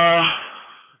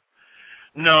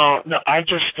 No. I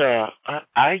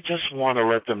just want to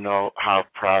let them know how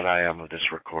proud I am of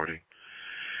this recording,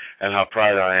 and how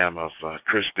proud I am of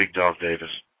Chris Big Dog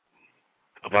Davis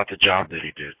about the job that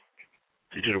he did.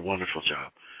 He did a wonderful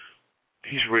job.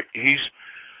 He's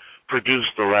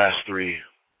produced the last 3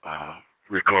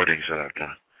 recordings that I've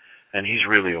done, and he's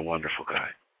really a wonderful guy.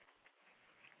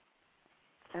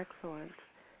 Excellent.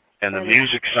 And the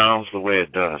music sounds the way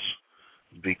it does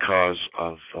because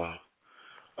of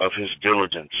his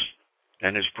diligence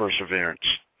and his perseverance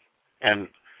and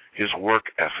his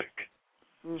work ethic.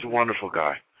 Mm-hmm. He's a wonderful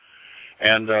guy.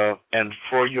 And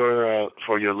for your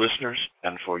listeners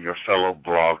and for your fellow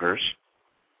bloggers,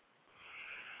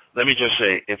 let me just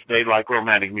say, if they like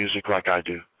romantic music like I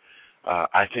do,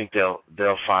 I think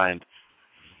they'll find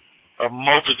a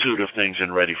multitude of things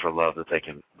in Ready for Love that they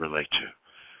can relate to.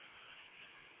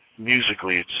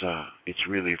 Musically, it's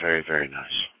really very, very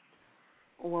nice.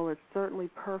 Well, it's certainly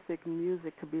perfect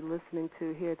music to be listening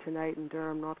to here tonight in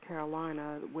Durham, North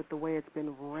Carolina, with the way it's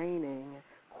been raining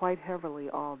quite heavily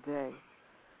all day.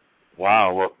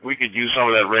 Wow, well, we could use some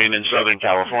of that rain in Southern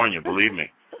California, believe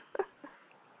me.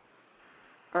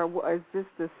 Is this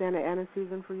the Santa Ana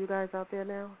season for you guys out there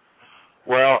now?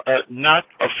 Well, not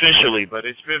officially, but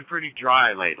it's been pretty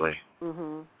dry lately.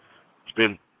 Mm-hmm. It's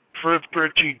been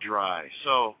pretty dry,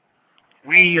 so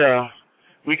we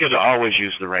could always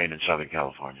use the rain in Southern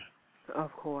California.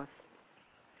 Of course.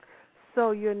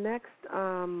 So your next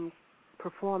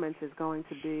performance is going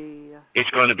to be... It's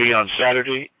going to be on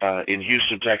Saturday in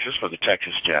Houston, Texas for the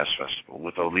Texas Jazz Festival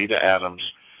with Olita Adams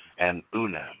and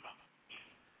R&amp.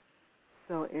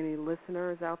 So any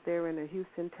listeners out there in the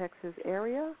Houston, Texas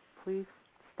area, please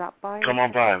stop by. Come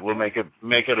on by. We'll make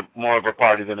it more of a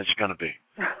party than it's going to be.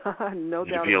 No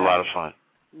doubt. It'll be a lot of fun.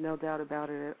 No doubt about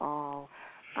it at all.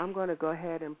 I'm going to go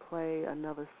ahead and play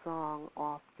another song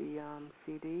off the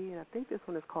CD, and I think this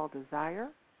one is called Desire.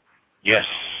 Yes.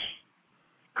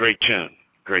 Great tune.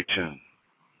 Great tune.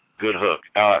 Good hook.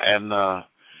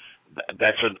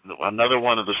 That's another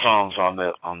one of the songs on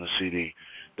the CD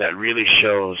that really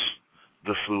shows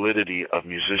the fluidity of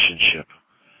musicianship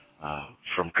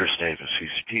from Chris Davis.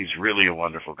 He's really a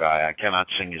wonderful guy. I cannot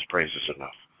sing his praises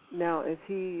enough. Now, is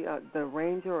he the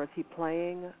arranger, or is he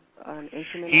playing an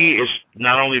instrument? He is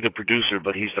not only the producer,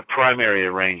 but he's the primary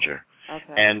arranger.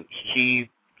 Okay. And he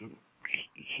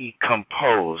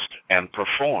composed and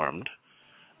performed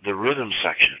the rhythm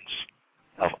sections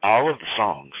of all of the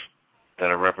songs that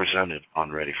are represented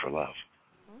on Ready for Love.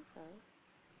 Okay.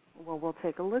 Well, we'll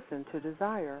take a listen to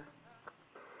Desire.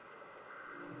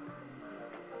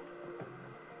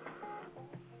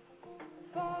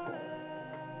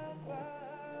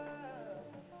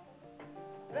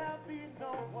 There'll be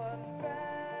no one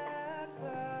better.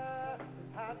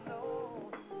 I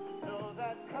know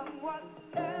that come whatever,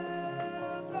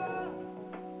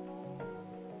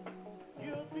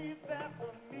 you'll be there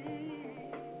for me,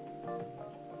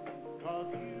 'cause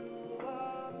you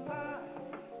are my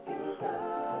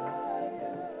desire.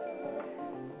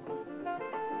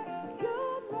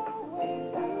 You're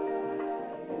always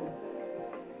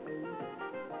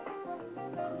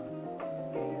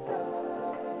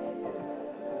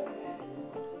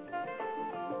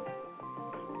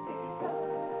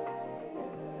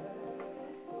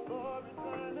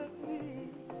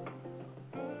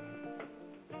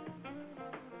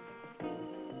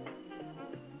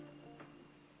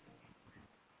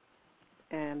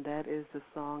And that is the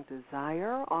song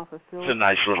Desire off of Phil. It's a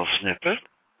nice little snippet.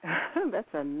 That's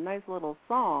a nice little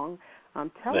song.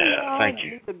 I'm telling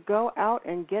you to go out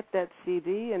and get that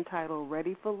CD entitled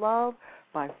Ready for Love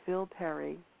by Phil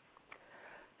Perry.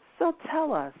 So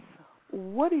tell us,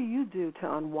 what do you do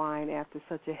to unwind after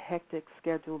such a hectic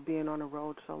schedule being on the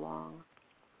road so long?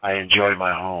 I enjoy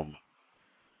my home.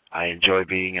 I enjoy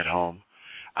being at home.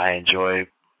 I enjoy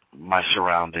my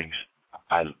surroundings.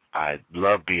 I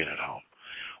love being at home.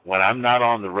 When I'm not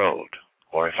on the road,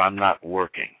 or if I'm not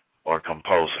working or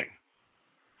composing,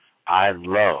 I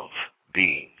love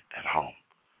being at home.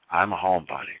 I'm a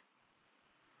homebody.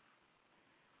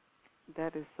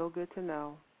 That is so good to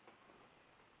know.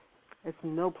 It's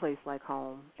no place like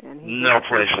home. And no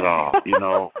place at all, you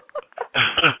know.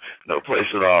 No place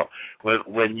at all.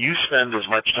 When you spend as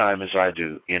much time as I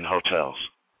do in hotels,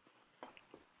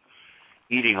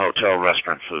 eating hotel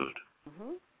restaurant food,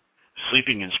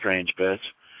 sleeping in strange beds,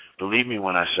 believe me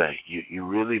when I say, you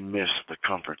really miss the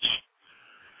comforts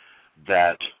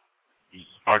that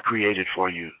are created for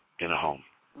you in a home.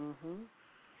 Mm-hmm.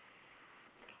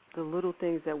 The little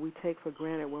things that we take for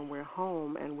granted when we're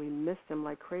home, and we miss them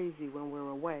like crazy when we're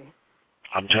away.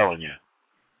 I'm telling you.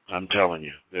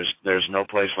 There's no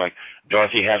place like,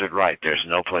 Dorothy had it right. There's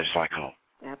no place like home.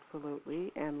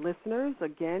 Absolutely. And listeners,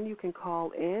 again, you can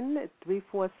call in at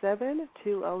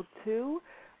 347-202-0207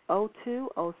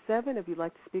 if you'd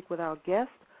like to speak with our guest,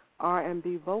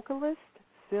 R&B vocalist,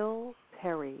 Phil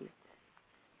Perry.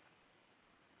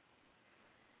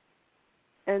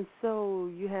 And so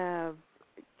you have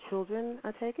children,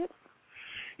 I take it?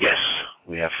 Yes,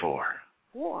 we have 4.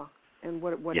 4. And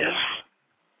what yes.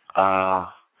 age?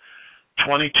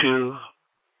 22,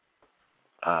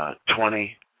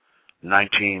 20,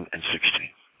 19, and 16.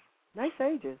 Nice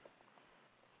ages.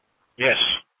 Yes.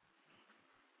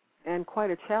 And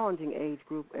quite a challenging age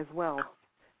group as well.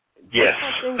 Yes.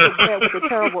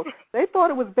 They thought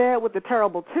it was bad with the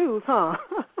terrible twos, huh?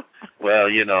 Well,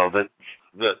 you know, the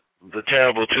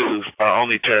terrible twos are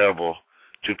only terrible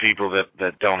to people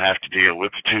that don't have to deal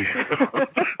with the 2-year-old.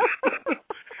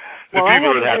 The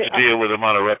people that have to deal with them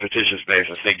on a repetitious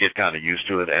basis, they get kind of used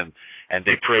to it, and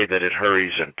they pray that it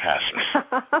hurries and passes.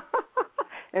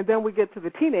 And then we get to the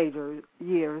teenager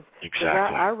years.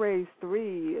 Exactly. I raised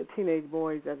 3 teenage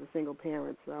boys as a single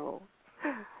parent, so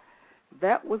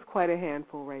that was quite a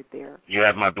handful right there. You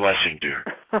have my blessing, dear.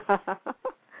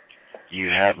 You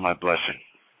have my blessing.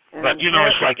 But, you know,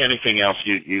 it's like anything else.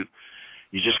 You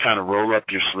just kind of roll up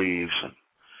your sleeves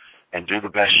and do the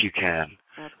best you can.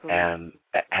 Absolutely. And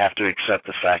have to accept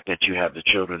the fact that you have the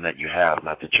children that you have,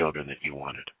 not the children that you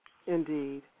wanted.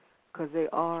 Indeed, because they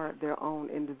are their own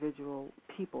individual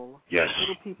people. Yes,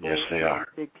 little people, yes, they are.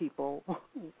 Big people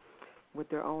with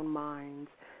their own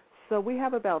minds. So we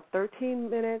have about 13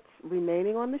 minutes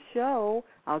remaining on the show.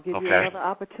 I'll give you another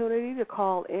opportunity to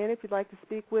call in if you'd like to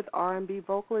speak with R&B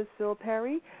vocalist Phil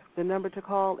Perry. The number to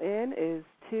call in is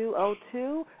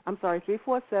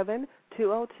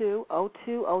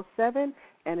 347-202-0207.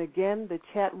 And again, the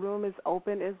chat room is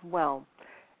open as well.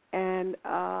 And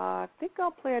I think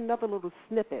I'll play another little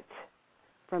snippet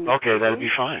from the Okay, that'll be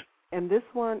fine. And this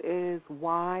one is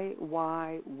Why?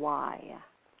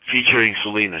 Featuring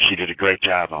Selena. She did a great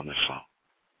job on this song.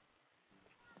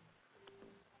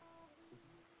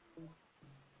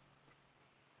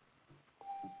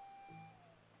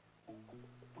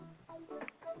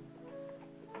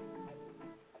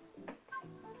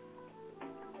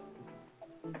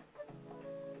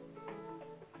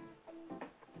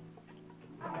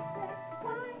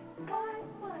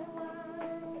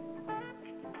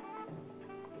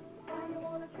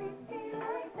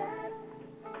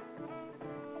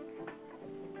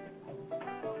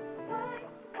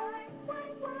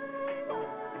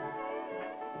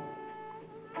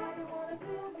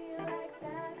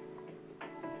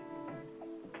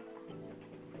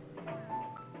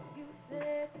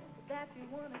 You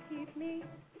wanna keep me,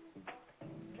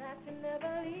 that you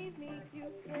never leave me. You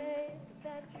said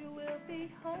that you will be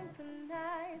home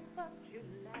tonight, but you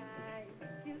lied.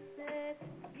 You said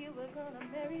you were gonna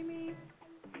marry me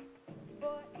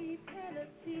for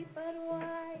eternity, but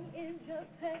why is your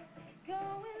text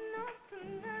going on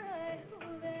tonight?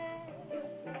 You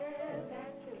said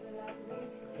that you love me.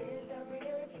 Is that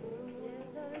really true? Is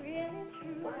that really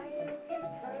true? Why you keep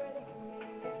hurting me?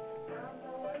 I'm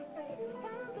the one for you.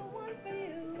 I'm the one for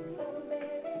you. So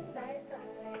many nights I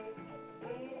lay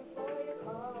waiting for your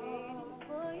call. Waiting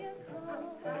for your call. I'm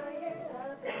tired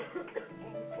of it.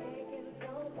 Ain't taking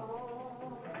no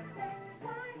more.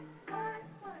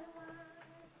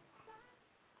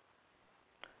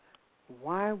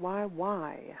 Why?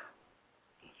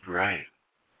 Right.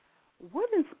 What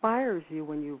inspires you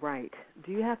when you write?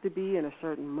 Do you have to be in a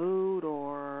certain mood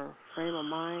or frame of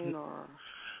mind, or?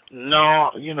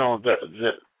 No, you know,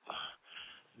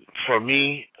 for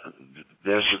me,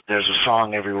 there's a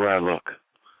song everywhere I look.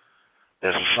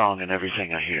 There's a song in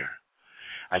everything I hear.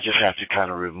 I just have to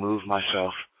kind of remove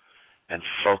myself and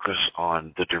focus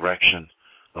on the direction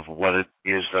of what it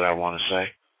is that I want to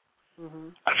say. Mm-hmm.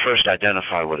 I first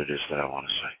identify what it is that I want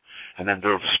to say, and then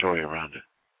build a story around it.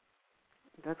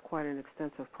 That's quite an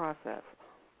extensive process.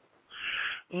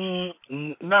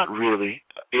 Not really.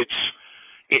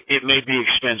 It may be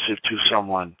extensive to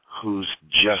someone who's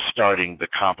just starting the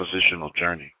compositional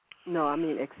journey. No, I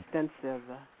mean extensive,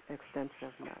 not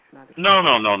extensive.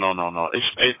 No.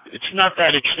 It's not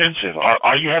that extensive.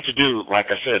 All you have to do,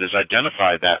 like I said, is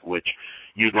identify that which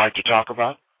you'd like to talk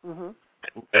about, mm-hmm.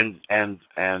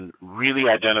 and really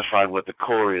identify what the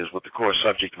core is, what the core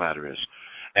subject matter is,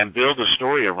 and build a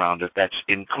story around it that's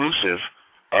inclusive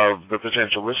of the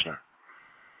potential listener.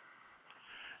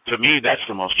 To me, that's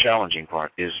the most challenging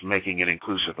part, is making it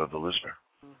inclusive of the listener.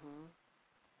 Mm-hmm.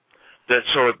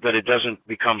 So that it doesn't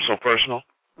become so personal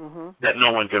mm-hmm. that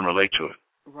no one can relate to it.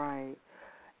 Right.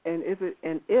 And if it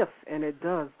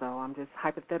does, though, I'm just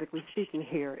hypothetically speaking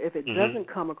here, if it doesn't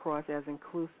come across as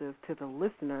inclusive to the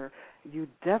listener, you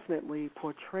definitely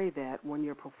portray that when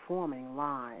you're performing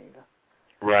live.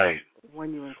 Right.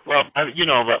 When you include. Well,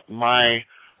 but my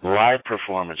live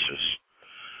performances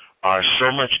are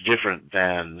so much different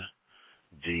than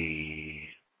the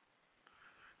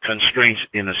constraints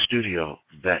in a studio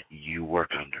that you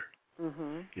work under.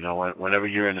 Whenever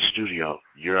you're in a studio,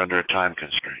 you're under a time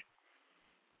constraint.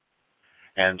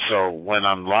 And so when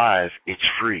I'm live, it's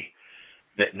free.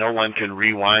 That no one can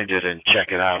rewind it and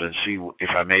check it out and see if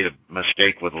I made a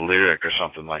mistake with a lyric or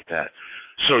something like that.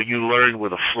 So you learn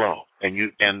with a flow.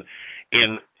 And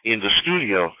in the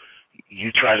studio,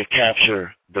 you try to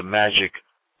capture the magic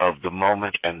of the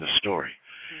moment and the story.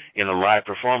 In a live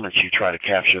performance, you try to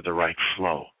capture the right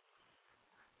flow.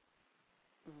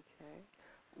 Okay.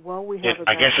 Well,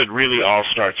 I guess it really all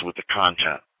starts with the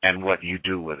content and what you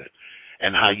do with it,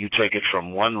 and how you take it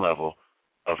from one level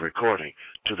of recording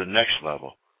to the next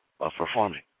level of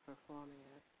performing.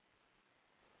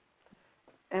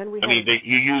 And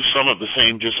you use some of the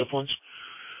same disciplines,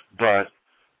 but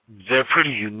they're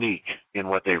pretty unique in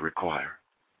what they require.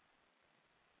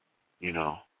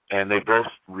 And they both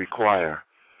require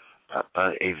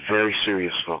a very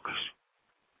serious focus.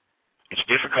 It's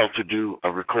difficult to do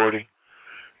a recording,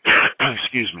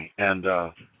 excuse me, and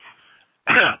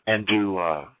do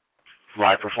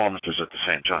live performances at the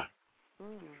same time,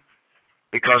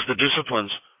 because the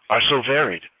disciplines are so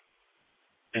varied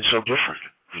and so different.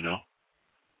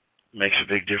 Makes a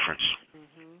big difference.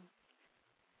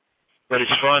 But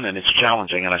it's fun and it's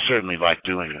challenging, and I certainly like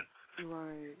doing it.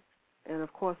 Right. And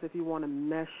of course, if you want to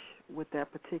mesh with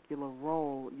that particular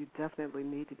role, you definitely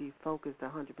need to be focused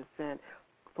 100%.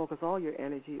 Focus all your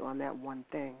energy on that one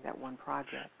thing, that one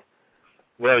project.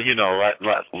 Well,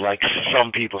 like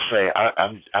some people say,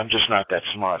 I'm just not that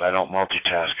smart. I don't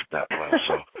multitask that well.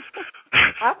 So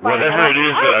whatever it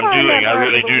is that I'm doing, I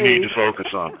really do need to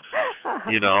focus on.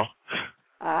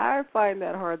 I find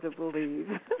that hard to believe.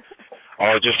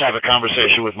 Or just have a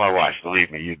conversation with my wife. Believe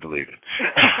me, you'd believe it.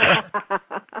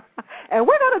 And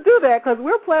we're going to do that because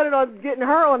we're planning on getting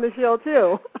her on the show,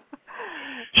 too.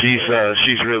 She's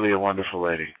really a wonderful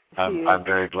lady. I'm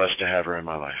very blessed to have her in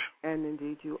my life. And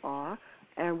indeed you are.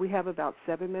 And we have about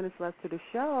 7 minutes left to the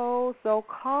show, so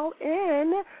call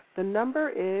in. The number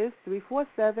is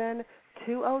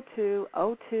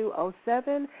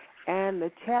 347-202-0207, and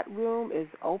the chat room is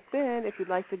open if you'd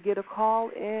like to get a call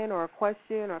in or a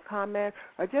question or comment,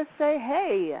 or just say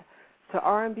hey to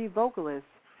R&B vocalist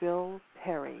Phil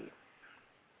Perry.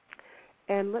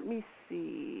 And let me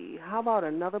see, how about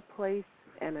another place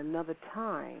and another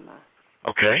time?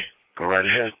 Okay, go right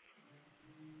ahead.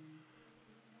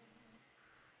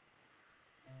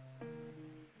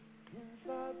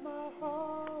 Inside my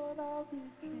heart I'll be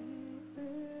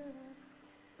keeping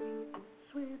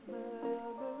sweet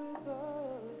memories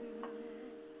of you,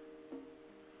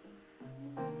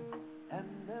 and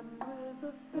memories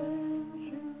of things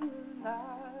you and I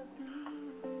do,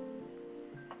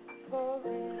 for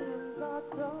reasons I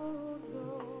don't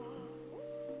know.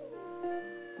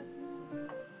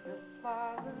 Your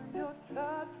smile and your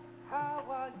touch, how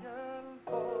I yearn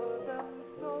for them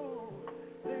so.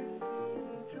 They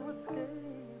seem to escape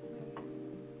me,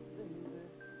 baby.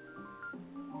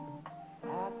 I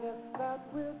guess that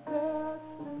we're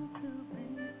destined to be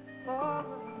for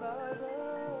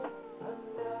another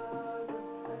place,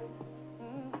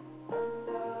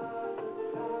 another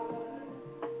time,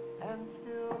 and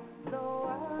still no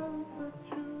answer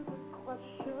to the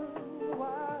question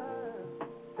why.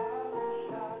 I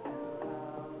wish I could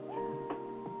love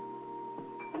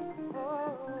you,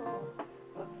 oh,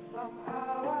 but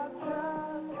somehow I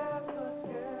just can't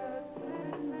forget you.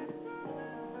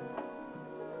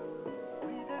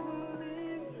 We didn't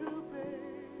mean to be.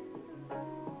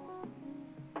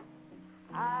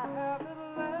 I haven't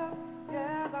left,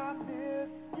 yet I miss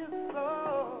you so.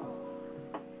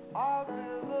 Our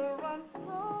river runs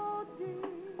so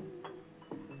deep.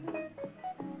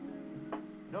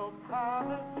 No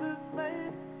promises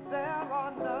made, there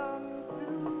are none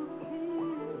to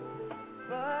keep.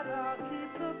 But I'll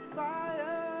keep the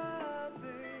fire,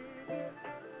 baby,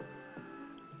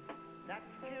 that's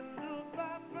kindled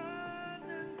by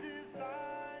burning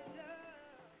desire.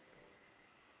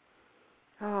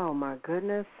 Oh, my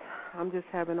goodness. I'm just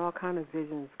having all kinds of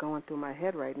visions going through my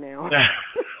head right now.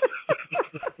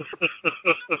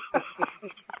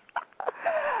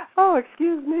 Oh,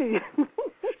 excuse me.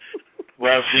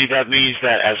 Well, see, that means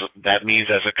as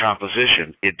a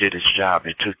composition, it did its job.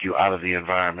 It took you out of the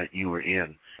environment you were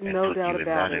in and No put doubt you in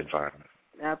about that it. environment.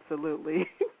 Absolutely.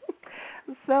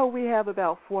 So we have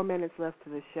about 4 minutes left to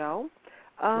the show.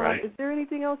 Right. Is there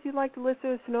anything else you'd like the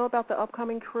listeners to know about the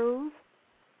upcoming cruise?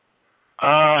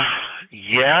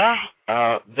 Yeah.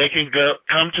 They can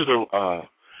come to the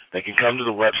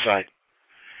website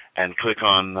and click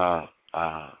on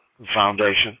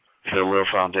Foundation, Phil Will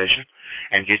Foundation,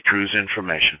 and get cruise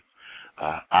information.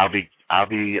 I'll be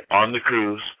on the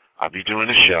cruise. I'll be doing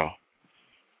a show,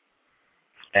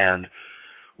 and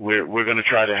we're going to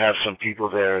try to have some people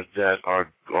there that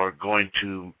are going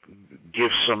to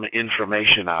give some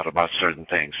information out about certain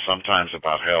things. Sometimes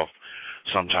about health,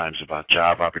 sometimes about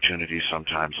job opportunities,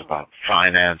 sometimes about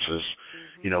finances.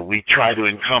 You know, we try to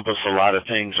encompass a lot of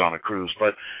things on a cruise,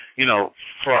 but you know,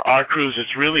 for our cruise,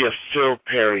 it's really a Phil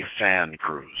Perry fan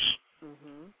cruise.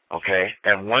 Okay,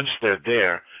 and once they're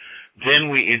there, then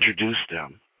we introduce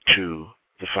them to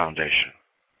the foundation.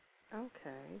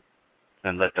 Okay.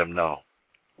 And let them know.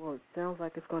 Well, it sounds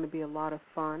like it's going to be a lot of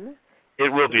fun.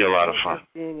 It will be a lot of fun.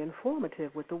 Being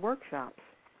informative with the workshops.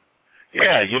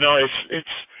 Yeah, you know, it's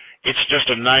just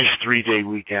a nice 3-day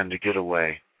weekend to get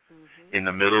away in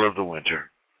the middle of the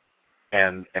winter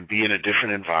and be in a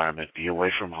different environment, be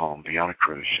away from home, be on a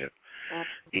cruise ship.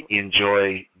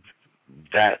 Enjoy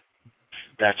that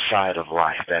side of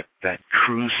life, that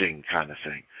cruising kind of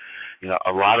thing. You know,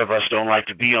 a lot of us don't like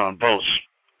to be on boats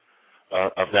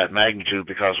of that magnitude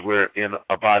because we're in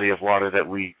a body of water that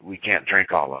we can't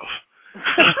drink all of.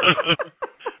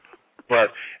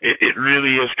 But it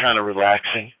really is kind of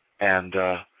relaxing, and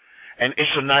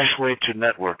it's a nice way to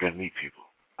network and meet people.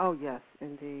 Oh, yes,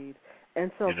 indeed.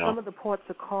 And so some of the ports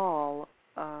of call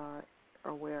are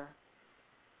where?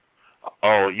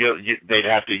 Oh, you'd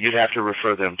have to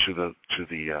refer them to the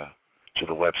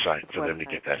website for them to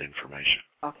get that information.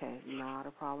 Okay, not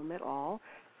a problem at all.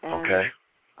 And okay,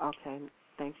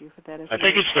 thank you for that information. I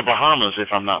think it's the Bahamas,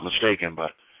 if I'm not mistaken,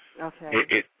 but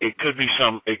it could be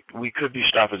we could be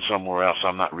stopping somewhere else.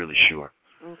 I'm not really sure.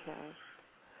 Okay.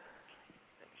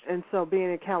 And so,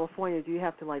 being in California, do you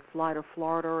have to fly to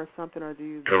Florida or something, or do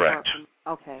you? Correct.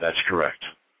 Okay. That's correct.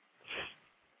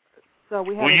 So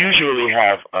we usually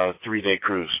have a 3-day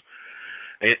cruise.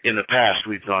 In the past,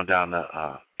 we've gone down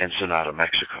to Ensenada,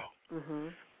 Mexico.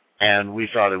 And we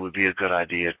thought it would be a good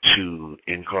idea to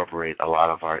incorporate a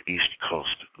lot of our East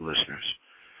Coast listeners.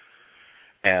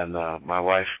 And my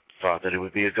wife thought that it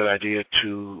would be a good idea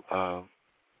to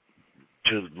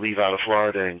leave out of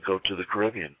Florida and go to the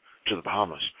Caribbean, to the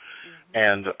Bahamas.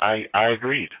 And I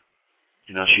agreed.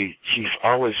 You know, she's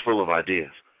always full of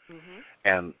ideas.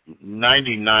 And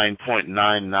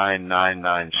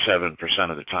 99.99997%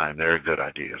 of the time, they're good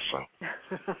ideas. So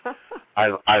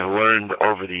I've learned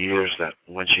over the years that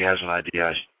when she has an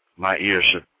idea, my ears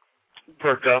should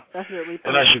perk up,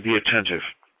 and I should be attentive.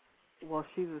 Well,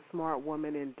 she's a smart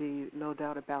woman indeed, no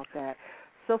doubt about that.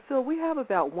 So, Phil, we have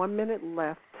about 1 minute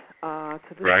left to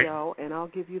the show, and I'll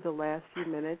give you the last few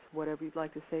minutes, whatever you'd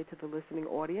like to say to the listening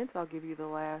audience. I'll give you the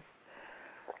last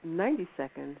 90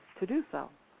 seconds to do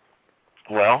so.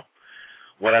 Well,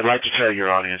 what I'd like to tell your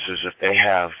audience is if they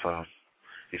have a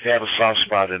soft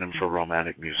spot in them for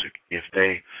romantic music, if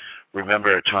they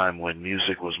remember a time when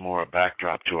music was more a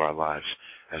backdrop to our lives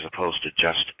as opposed to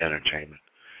just entertainment,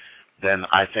 then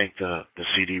I think the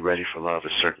CD Ready for Love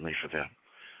is certainly for them.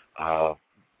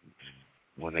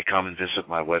 When they come and visit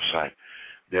my website,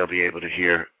 they'll be able to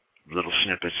hear little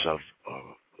snippets of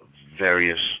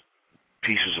various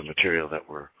pieces of material that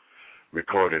were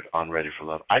recorded on Ready for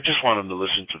Love. I just want them to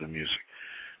listen to the music.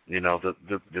 You know,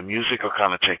 the music will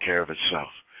kind of take care of itself.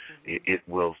 It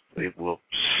will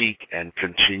seek and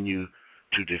continue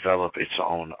to develop its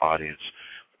own audience.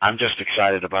 I'm just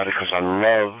excited about it because I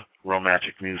love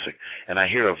romantic music, and I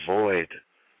hear a void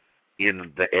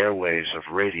in the airways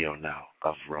of radio now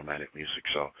of romantic music.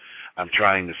 So I'm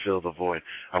trying to fill the void.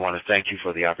 I want to thank you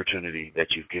for the opportunity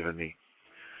that you've given me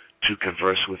to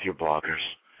converse with your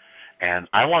bloggers. And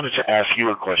I wanted to ask you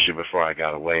a question before I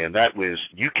got away, and that was,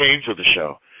 you came to the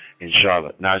show in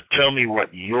Charlotte. Now tell me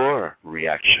what your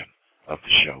reaction of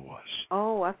the show was.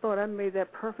 Oh, I thought I made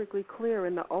that perfectly clear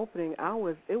in the opening.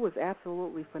 It was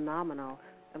absolutely phenomenal.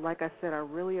 And like I said, I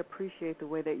really appreciate the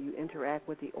way that you interact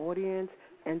with the audience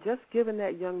and just giving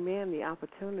that young man the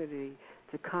opportunity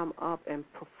to come up and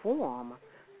perform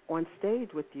on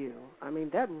stage with you. I mean,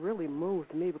 that really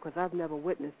moved me because I've never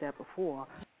witnessed that before.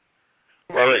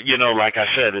 Well, you know, like I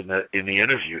said in the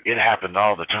interview, it happened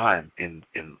all the time in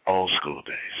old school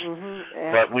days.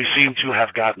 But we seem to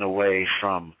have gotten away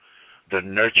from the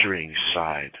nurturing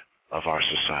side of our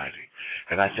society.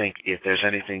 And I think if there's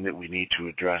anything that we need to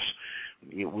address,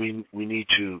 we need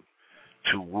to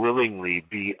willingly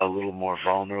be a little more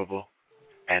vulnerable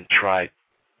and try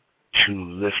to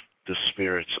lift the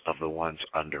spirits of the ones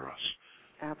under us.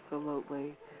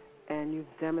 Absolutely. And you've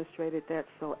demonstrated that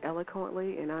so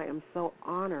eloquently, and I am so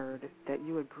honored that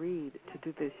you agreed to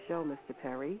do this show, Mr.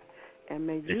 Perry. And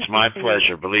may you it's my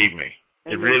pleasure, believe me.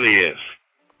 It really is.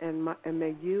 And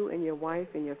may you and your wife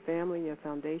and your family and your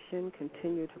foundation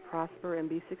continue to prosper and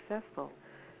be successful.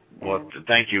 Well,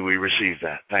 thank you. We received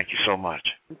that. Thank you so much.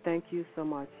 Thank you so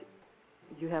much.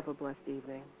 You have a blessed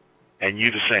evening. And you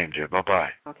the same, dear. Bye-bye.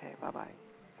 Okay, bye-bye.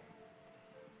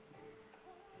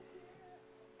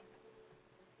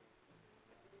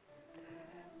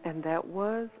 And that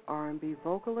was R&B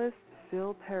vocalist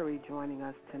Phil Perry joining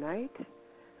us tonight.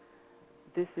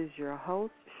 This is your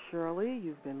host, Shirley.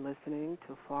 You've been listening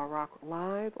to Far Rock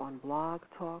Live on Blog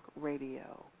Talk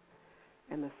Radio.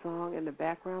 And the song in the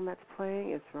background that's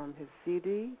playing is from his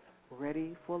CD,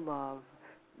 Ready for Love.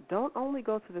 Don't only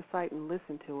go to the site and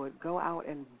listen to it. Go out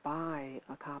and buy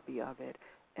a copy of it,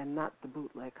 and not the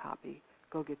bootleg copy.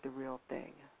 Go get the real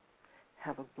thing.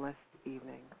 Have a blessed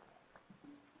evening.